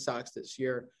these Red Sox this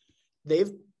year.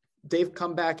 They've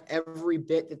come back every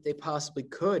bit that they possibly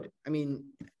could. I mean,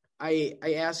 I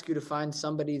ask you to find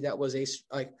somebody that was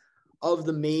of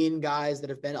the main guys that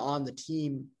have been on the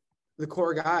team, the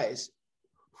core guys,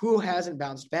 who hasn't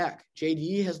bounced back.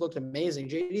 JD has looked amazing.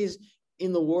 JD is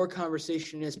in the WAR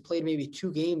conversation, has played maybe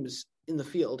 2 games in the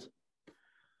field.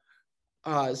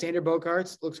 Xander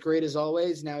Bogaerts looks great as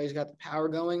always. Now he's got the power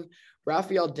going.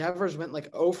 Rafael Devers went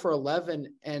 0 for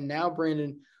 11. And now,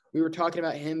 Brandon, we were talking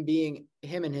about him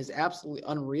and his absolutely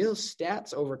unreal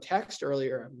stats over text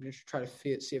earlier. I'm going to try to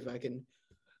see if I can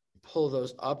pull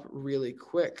those up really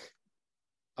quick.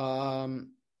 Where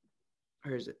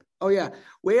is it? Oh, yeah.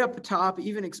 Way up top,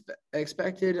 even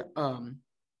expected on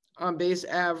base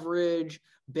average,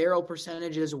 barrel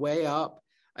percentage is way up.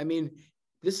 I mean,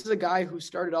 this is a guy who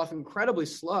started off incredibly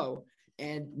slow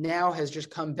and now has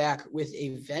just come back with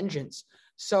a vengeance.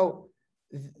 So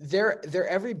they're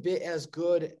every bit as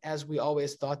good as we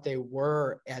always thought they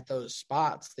were at those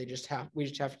spots. We just have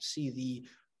to see the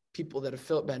people that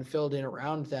have been filled in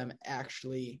around them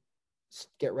actually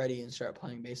get ready and start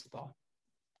playing baseball.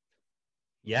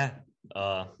 Yeah,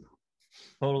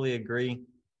 totally agree.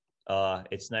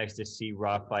 It's nice to see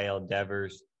Rafael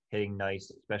Devers hitting nice,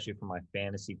 especially for my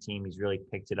fantasy team. He's really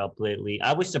picked it up lately.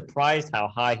 I was surprised how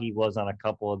high he was on a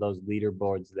couple of those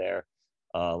leaderboards there,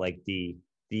 like the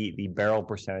barrel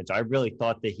percentage. I really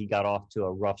thought that he got off to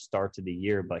a rough start to the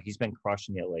year, but he's been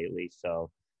crushing it lately. So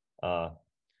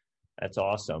that's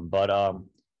awesome. But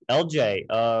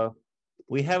LJ,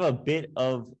 we have a bit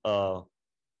of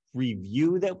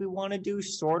review that we want to do,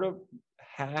 sort of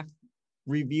half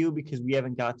review, because we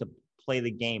haven't got to play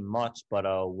the game much, but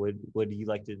would you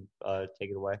like to take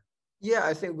it away? Yeah,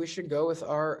 I think we should go with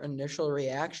our initial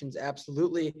reactions.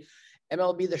 Absolutely.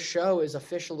 MLB The Show is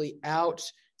officially out.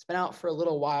 It's been out for a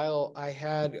little while. I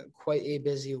had quite a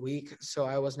busy week, so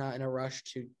I was not in a rush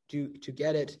to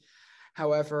get it.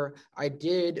 However, I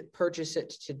did purchase it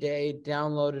today,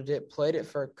 downloaded it, played it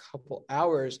for a couple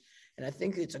hours, and I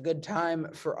think it's a good time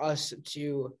for us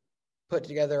to put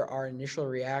together our initial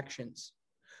reactions,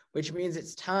 which means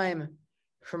it's time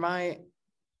for my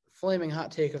flaming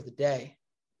hot take of the day.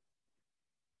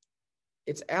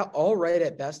 It's all right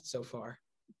at best so far.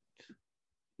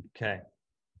 Okay.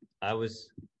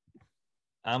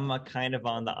 I'm kind of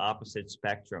on the opposite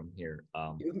spectrum here.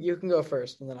 You can go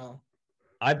first, and then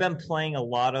I've been playing a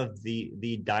lot of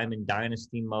the Diamond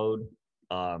Dynasty mode.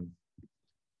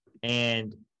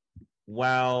 And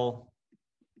while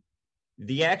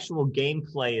the actual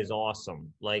gameplay is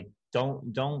awesome, like,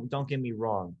 don't get me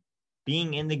wrong.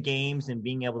 Being in the games and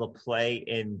being able to play,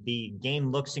 and the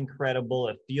game looks incredible.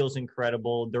 It feels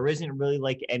incredible. There isn't really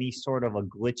like any sort of a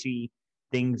glitchy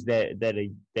things that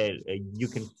you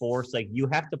can force. Like, you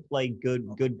have to play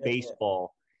good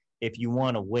baseball if you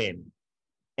want to win.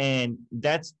 And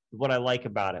that's what I like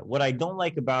about it. What I don't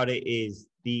like about it is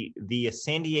the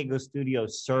San Diego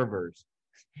Studios servers.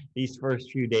 These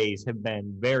first few days have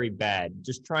been very bad.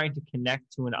 Just trying to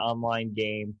connect to an online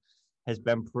game has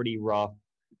been pretty rough.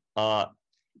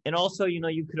 And also,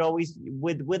 you could always,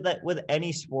 with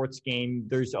any sports game,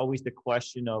 there's always the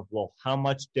question of, well, how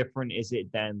much different is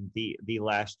it than the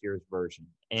last year's version?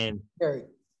 And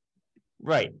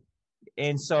right.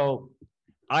 And so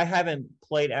I haven't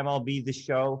played MLB The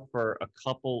Show for a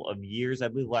couple of years. I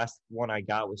believe the last one I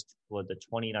got was the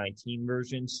 2019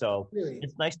 version. So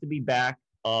It's nice to be back.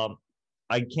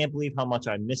 I can't believe how much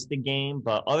I missed the game,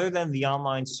 but other than the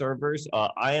online servers,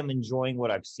 I am enjoying what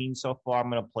I've seen so far. I'm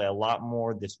going to play a lot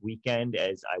more this weekend,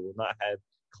 as I will not have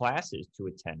classes to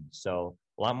attend. So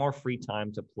a lot more free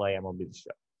time to play MLB The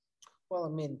Show. Well, I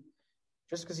mean,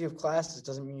 just because you have classes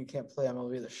doesn't mean you can't play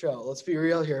MLB The Show. Let's be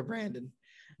real here, Brandon.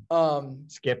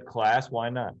 Skip class? Why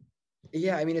not?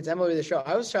 Yeah, I mean, it's MLB The Show.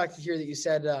 I was shocked to hear that you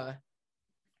said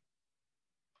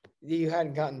you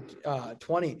hadn't gotten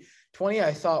 20. 20,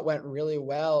 I thought, went really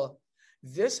well.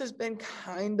 This has been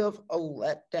kind of a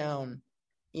letdown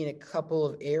in a couple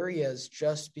of areas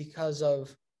just because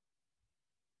of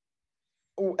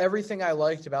everything I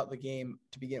liked about the game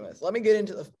to begin with. Let me get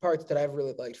into the parts that I've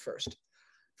really liked first.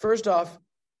 First off,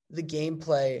 the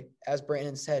gameplay, as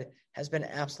Brandon said, has been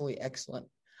absolutely excellent.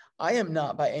 I am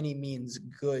not by any means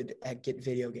good at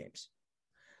video games.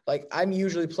 Like, I'm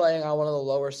usually playing on one of the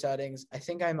lower settings. I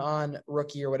think I'm on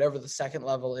rookie or whatever the second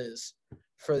level is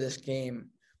for this game,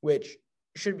 which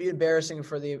should be embarrassing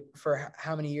for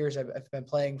how many years I've been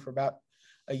playing, for about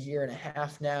a year and a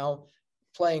half now,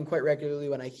 playing quite regularly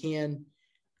when I can.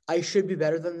 I should be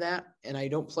better than that, and I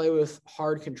don't play with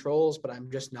hard controls, but I'm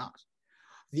just not.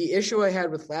 The issue I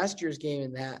had with last year's game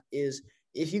in that is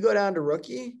if you go down to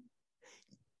rookie,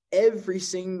 every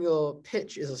single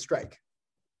pitch is a strike.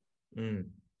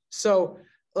 So,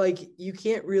 like, you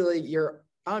can't really – your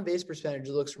on-base percentage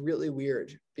looks really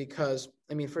weird because,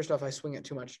 I mean, first off, I swing it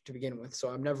too much to begin with, so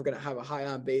I'm never going to have a high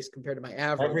on-base compared to my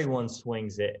average. Everyone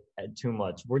swings it too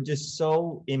much. We're just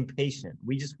so impatient.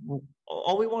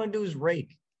 All we want to do is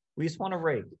rake. We just want to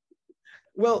rake.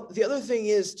 Well, the other thing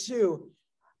is, too,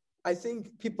 I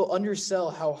think people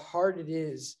undersell how hard it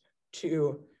is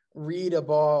to read a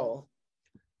ball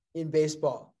in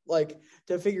baseball, like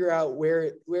to figure out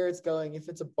where it's going, if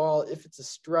it's a ball, if it's a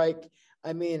strike.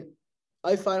 I mean,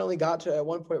 I finally got to at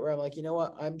one point where I'm like, you know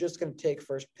what? I'm just going to take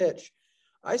first pitch.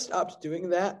 I stopped doing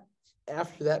that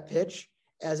after that pitch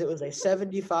as it was a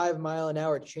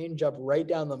 75-mile-an-hour changeup right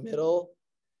down the middle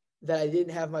that I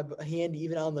didn't have my hand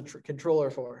even on the controller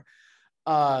for.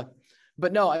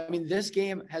 But no, I mean, this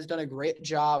game has done a great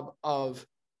job of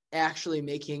actually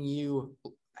making you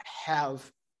have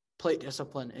plate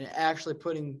discipline and actually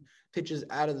putting pitches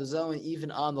out of the zone, even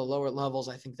on the lower levels.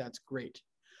 I think that's great.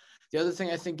 The other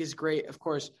thing I think is great, of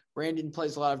course, Brandon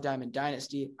plays a lot of Diamond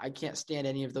Dynasty. I can't stand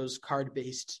any of those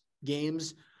card-based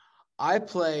games. I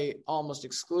play almost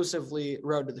exclusively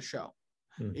Road to the Show.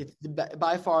 It's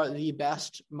by far the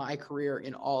best my career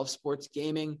in all of sports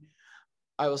gaming.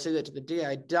 I will say that to the day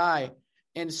I die.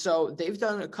 And so they've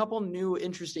done a couple new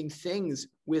interesting things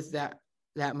with that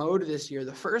mode this year.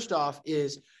 The first off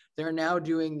is they're now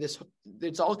doing this.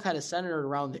 It's all kind of centered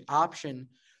around the option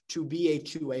to be a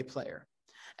two-way player.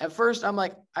 At first, I'm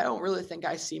like, I don't really think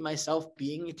I see myself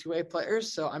being a two-way player,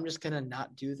 so I'm just going to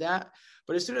not do that.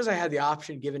 But as soon as I had the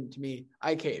option given to me,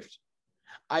 I caved.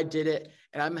 I did it,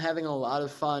 and I'm having a lot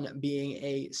of fun being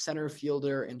a center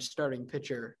fielder and starting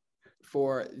pitcher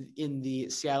in the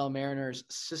Seattle Mariners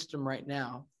system right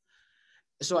now.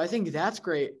 So I think that's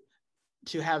great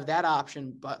to have that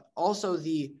option, but also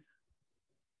the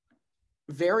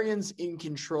variance in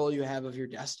control you have of your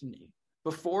destiny.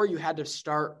 Before, you had to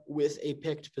start with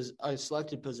a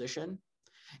selected position.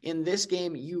 In this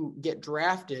game, you get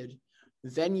drafted,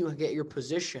 then you get your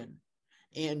position,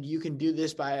 and you can do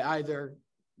this by either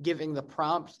giving the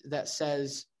prompt that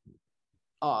says,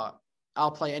 I'll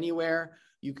play anywhere.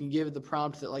 You can give the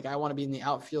prompt that, like, I want to be in the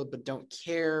outfield but don't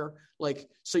care. Like,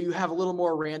 so you have a little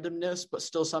more randomness but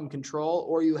still some control,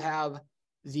 or you have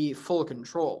the full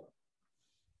control.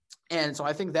 And so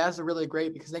I think that's really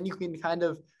great because then you can kind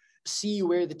of see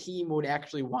where the team would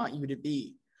actually want you to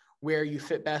be, where you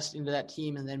fit best into that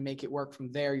team, and then make it work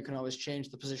from there. You can always change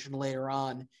the position later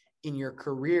on in your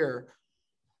career.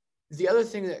 The other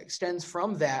thing that extends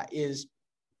from that is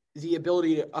the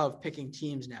ability of picking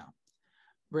teams now.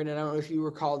 Brendan, I don't know if you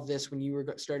recall this when you were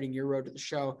starting your Road to the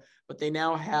Show, but they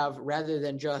now have, rather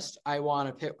than just I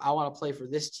want to play for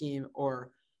this team,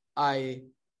 or I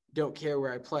don't care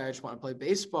where I play, I just want to play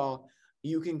baseball,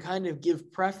 you can kind of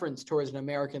give preference towards an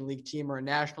American League team or a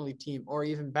National League team, or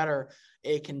even better,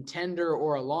 a contender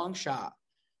or a long shot.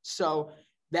 So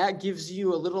that gives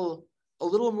you a little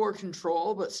more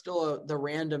control, but still the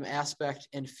random aspect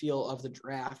and feel of the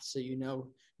draft. So you know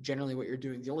generally what you're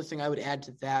doing. The only thing I would add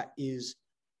to that is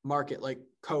market, like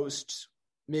Coast,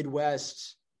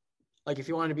 Midwest. Like if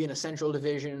you want to be in a Central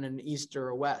Division, an East or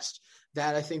a West,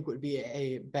 that I think would be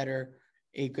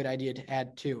a good idea to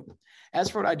add too. As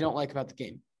for what I don't like about the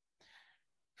game,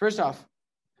 first off,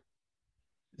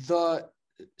 the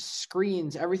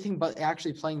screens, everything but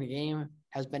actually playing the game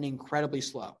has been incredibly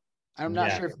slow. I'm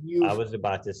not sure if I was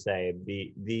about to say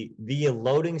the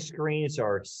loading screens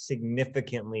are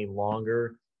significantly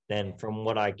longer than from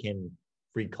what I can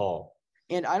recall.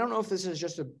 And I don't know if this is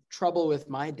just a trouble with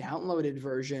my downloaded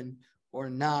version or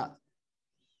not,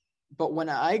 but when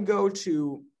I go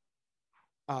to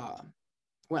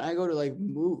like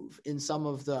move in some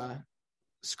of the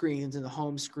screens, in the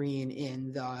home screen,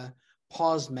 in the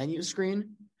paused menu screen,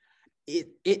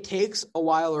 it takes a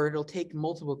while, or it'll take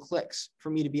multiple clicks for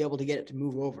me to be able to get it to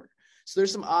move over. So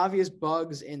there's some obvious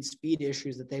bugs and speed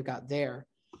issues that they've got there.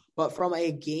 But from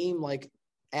a game, like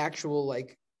actual,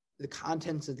 like the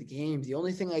contents of the game, the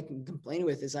only thing I can complain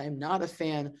with is I am not a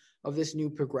fan of this new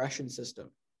progression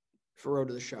system for Road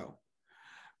to the Show.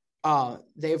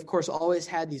 They, of course, always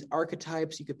had these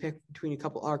archetypes. You could pick between a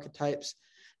couple archetypes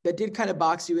that did kind of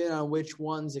box you in on which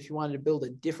ones, if you wanted to build a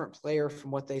different player from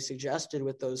what they suggested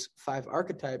with those 5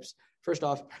 archetypes. First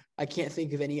off, I can't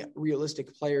think of any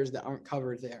realistic players that aren't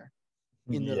covered there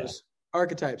in those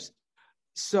archetypes.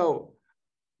 So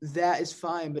that is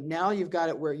fine. But now you've got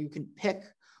it where you can pick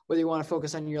whether you want to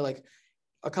focus on your like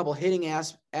a couple hitting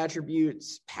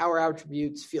attributes, power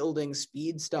attributes, fielding,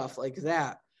 speed, stuff like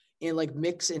that, and like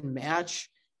mix and match.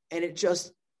 And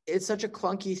it's such a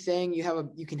clunky thing.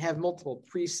 You can have multiple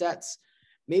presets.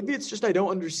 Maybe it's just I don't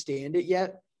understand it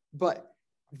yet, but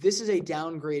this is a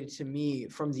downgrade to me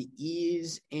from the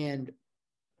ease and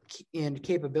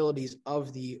capabilities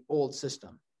of the old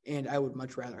system, and I would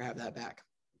much rather have that back.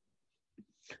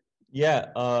 Yeah,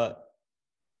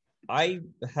 I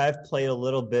have played a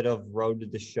little bit of Road to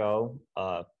the Show.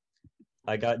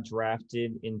 I got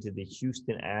drafted into the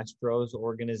Houston Astros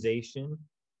organization,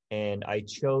 and I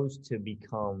chose to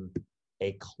become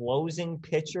a closing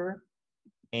pitcher,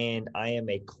 and I am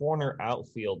a corner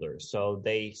outfielder. So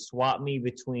they swap me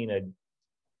between a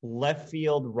left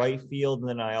field, right field, and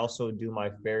then I also do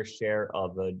my fair share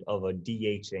of a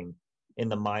DHing in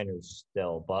the minors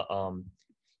still. But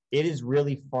it is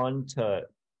really fun to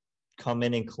come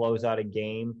in and close out a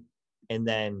game, and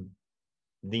then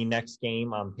the next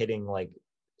game I'm hitting like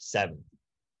 7.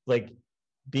 Like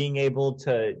being able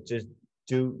to just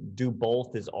do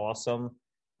both is awesome.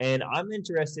 And I'm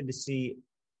interested to see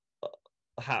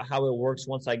how it works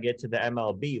once I get to the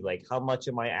MLB. Like, how much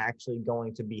am I actually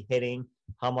going to be hitting?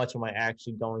 How much am I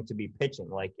actually going to be pitching?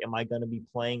 Like, am I going to be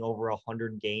playing over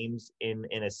 100 games in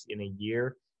a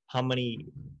year? How many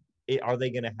are they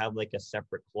going to have, like a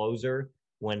separate closer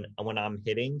when I'm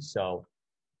hitting? So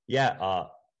yeah,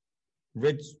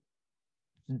 it's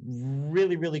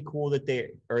really, really cool that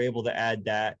they are able to add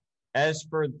that. As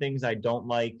for things I don't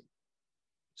like,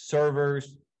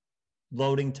 servers,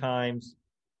 loading times,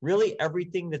 really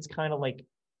everything that's kind of like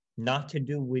not to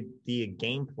do with the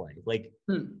gameplay. Like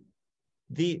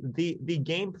the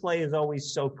gameplay is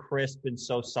always so crisp and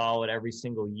so solid every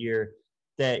single year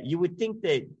that you would think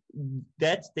that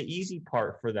that's the easy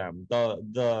part for them. That's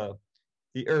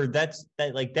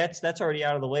already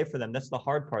out of the way for them. That's the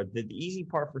hard part. The easy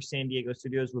part for San Diego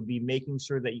Studios would be making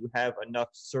sure that you have enough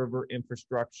server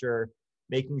infrastructure,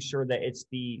 making sure that it's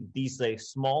these like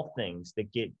small things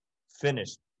that get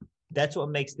finished. That's what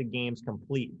makes the games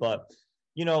complete. But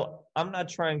I'm not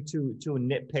trying to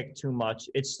nitpick too much.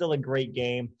 It's still a great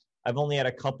game. I've only had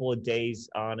a couple of days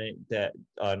on it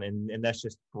and that's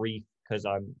just brief because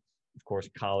I'm, of course,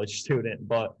 a college student.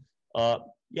 But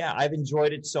yeah, I've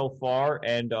enjoyed it so far,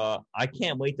 and I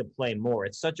can't wait to play more.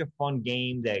 It's such a fun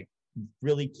game that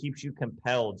really keeps you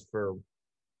compelled for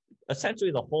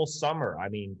essentially the whole summer. I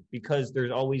mean, because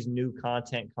there's always new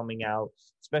content coming out,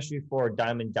 especially for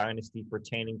Diamond Dynasty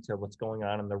pertaining to what's going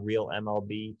on in the real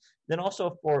MLB. Then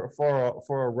also for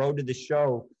a Road to the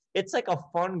Show, it's like a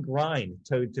fun grind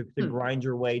to grind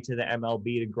your way to the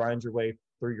MLB, to grind your way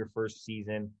through your first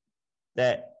season.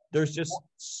 That there's just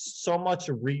so much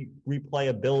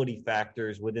replayability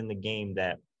factors within the game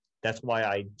that's why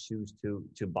I choose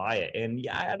to buy it. And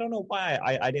yeah, I don't know why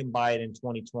I didn't buy it in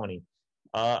 2020.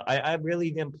 I really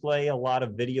didn't play a lot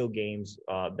of video games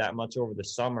that much over the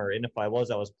summer. And if I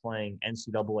was playing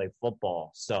NCAA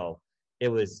football. So it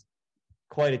was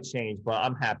quite a change, but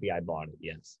I'm happy I bought it.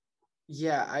 Yes.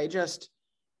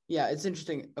 Yeah, it's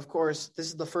interesting. Of course, this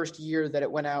is the first year that it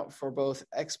went out for both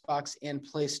Xbox and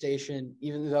PlayStation,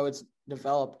 even though it's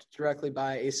developed directly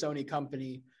by a Sony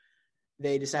company.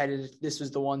 They decided this was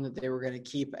the one that they were going to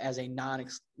keep as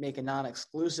make a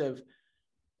non-exclusive.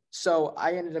 So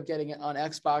I ended up getting it on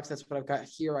Xbox. That's what I've got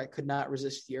here. I could not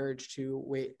resist the urge to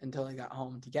wait until I got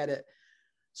home to get it.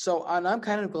 So and I'm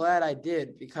kind of glad I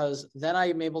did, because then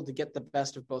I'm able to get the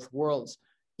best of both worlds.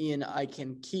 I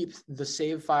can keep the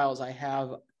save files I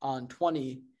have on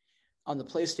the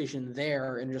PlayStation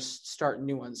there and just start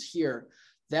new ones here.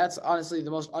 That's honestly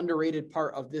the most underrated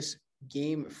part of this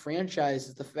game franchise,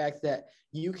 is the fact that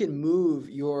you can move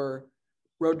your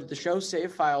Road to the Show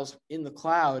save files in the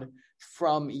cloud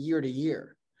from year to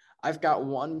year. I've got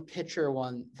one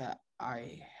that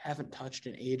I haven't touched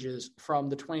in ages from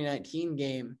the 2019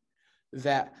 game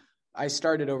that I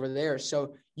started over there.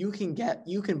 So you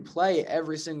can play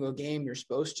every single game you're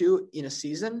supposed to in a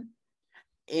season,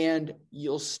 and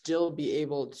you'll still be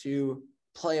able to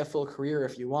play a full career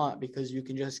if you want, because you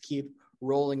can just keep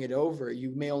rolling it over.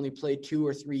 You may only play 2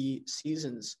 or 3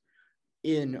 seasons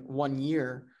in 1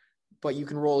 year, but you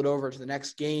can roll it over to the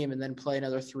next game and then play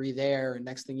another 3 there. And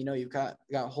next thing you know, you've got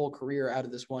a whole career out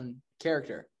of this one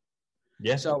character.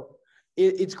 Yeah. So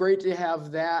it's great to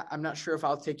have that. I'm not sure if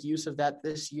I'll take use of that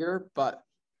this year, but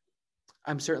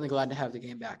I'm certainly glad to have the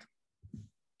game back.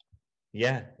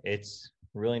 Yeah, it's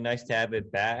really nice to have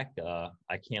it back.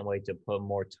 I can't wait to put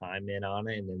more time in on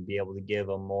it and then be able to give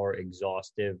a more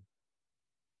exhaustive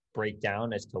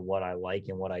breakdown as to what I like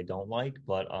and what I don't like.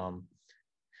 But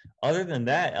Other than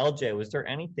that, LJ, was there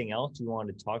anything else you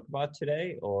wanted to talk about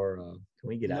today, or can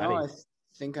we get out of here? I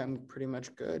think I'm pretty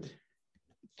much good.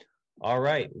 All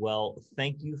right. Well,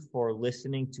 thank you for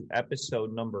listening to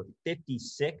episode number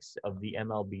 56 of the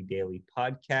MLB Daily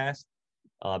Podcast.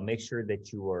 Make sure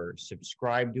that you are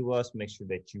subscribed to us. Make sure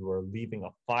that you are leaving a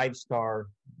 5-star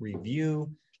review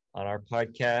on our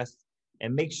podcast.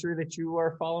 And make sure that you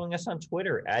are following us on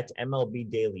Twitter at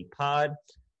MLB Daily Pod,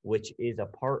 which is a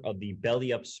part of the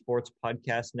Belly Up Sports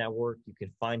Podcast Network. You can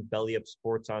find Belly Up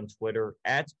Sports on Twitter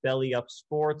at Belly Up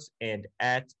Sports and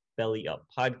at Belly Up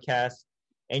Podcast.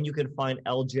 And you can find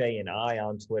LJ and I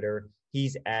on Twitter.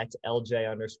 He's at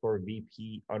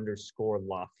LJ_VP_La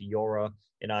Fiora,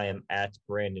 and I am at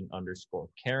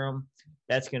Brandon_Karam.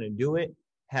 That's going to do it.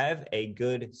 Have a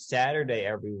good Saturday,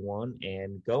 everyone,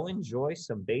 and go enjoy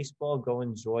some baseball. Go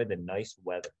enjoy the nice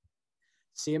weather.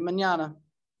 See you mañana.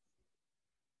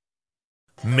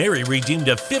 Mary redeemed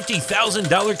a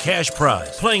 $50,000 cash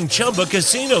prize playing Chumba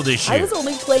Casino this year. I was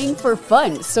only playing for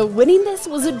fun, so winning this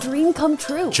was a dream come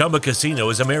true. Chumba Casino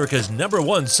is America's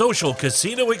 #1 social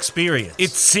casino experience.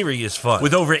 It's serious fun.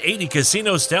 With over 80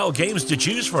 casino-style games to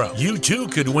choose from, you too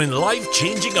could win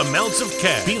life-changing amounts of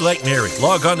cash. Be like Mary.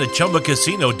 Log on to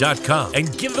ChumbaCasino.com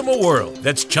and give them a whirl.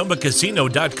 That's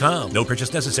ChumbaCasino.com. No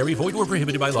purchase necessary. Void or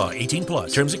prohibited by law.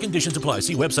 18+. Terms and conditions apply.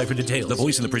 See website for details. The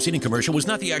voice in the preceding commercial was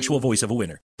not the actual voice of a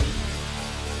winner.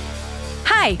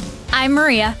 Hi, I'm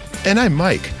Maria. And I'm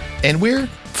Mike. And we're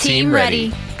Team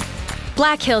Ready.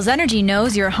 Black Hills Energy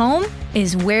knows your home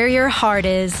is where your heart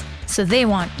is, so they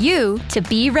want you to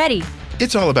be ready.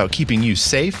 It's all about keeping you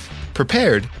safe,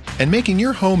 prepared, and making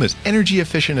your home as energy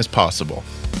efficient as possible.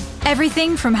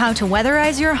 Everything from how to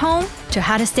weatherize your home to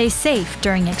how to stay safe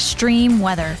during extreme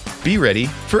weather. Be ready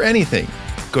for anything.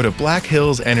 Go to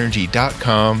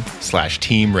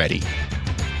blackhillsenergy.com/teamready.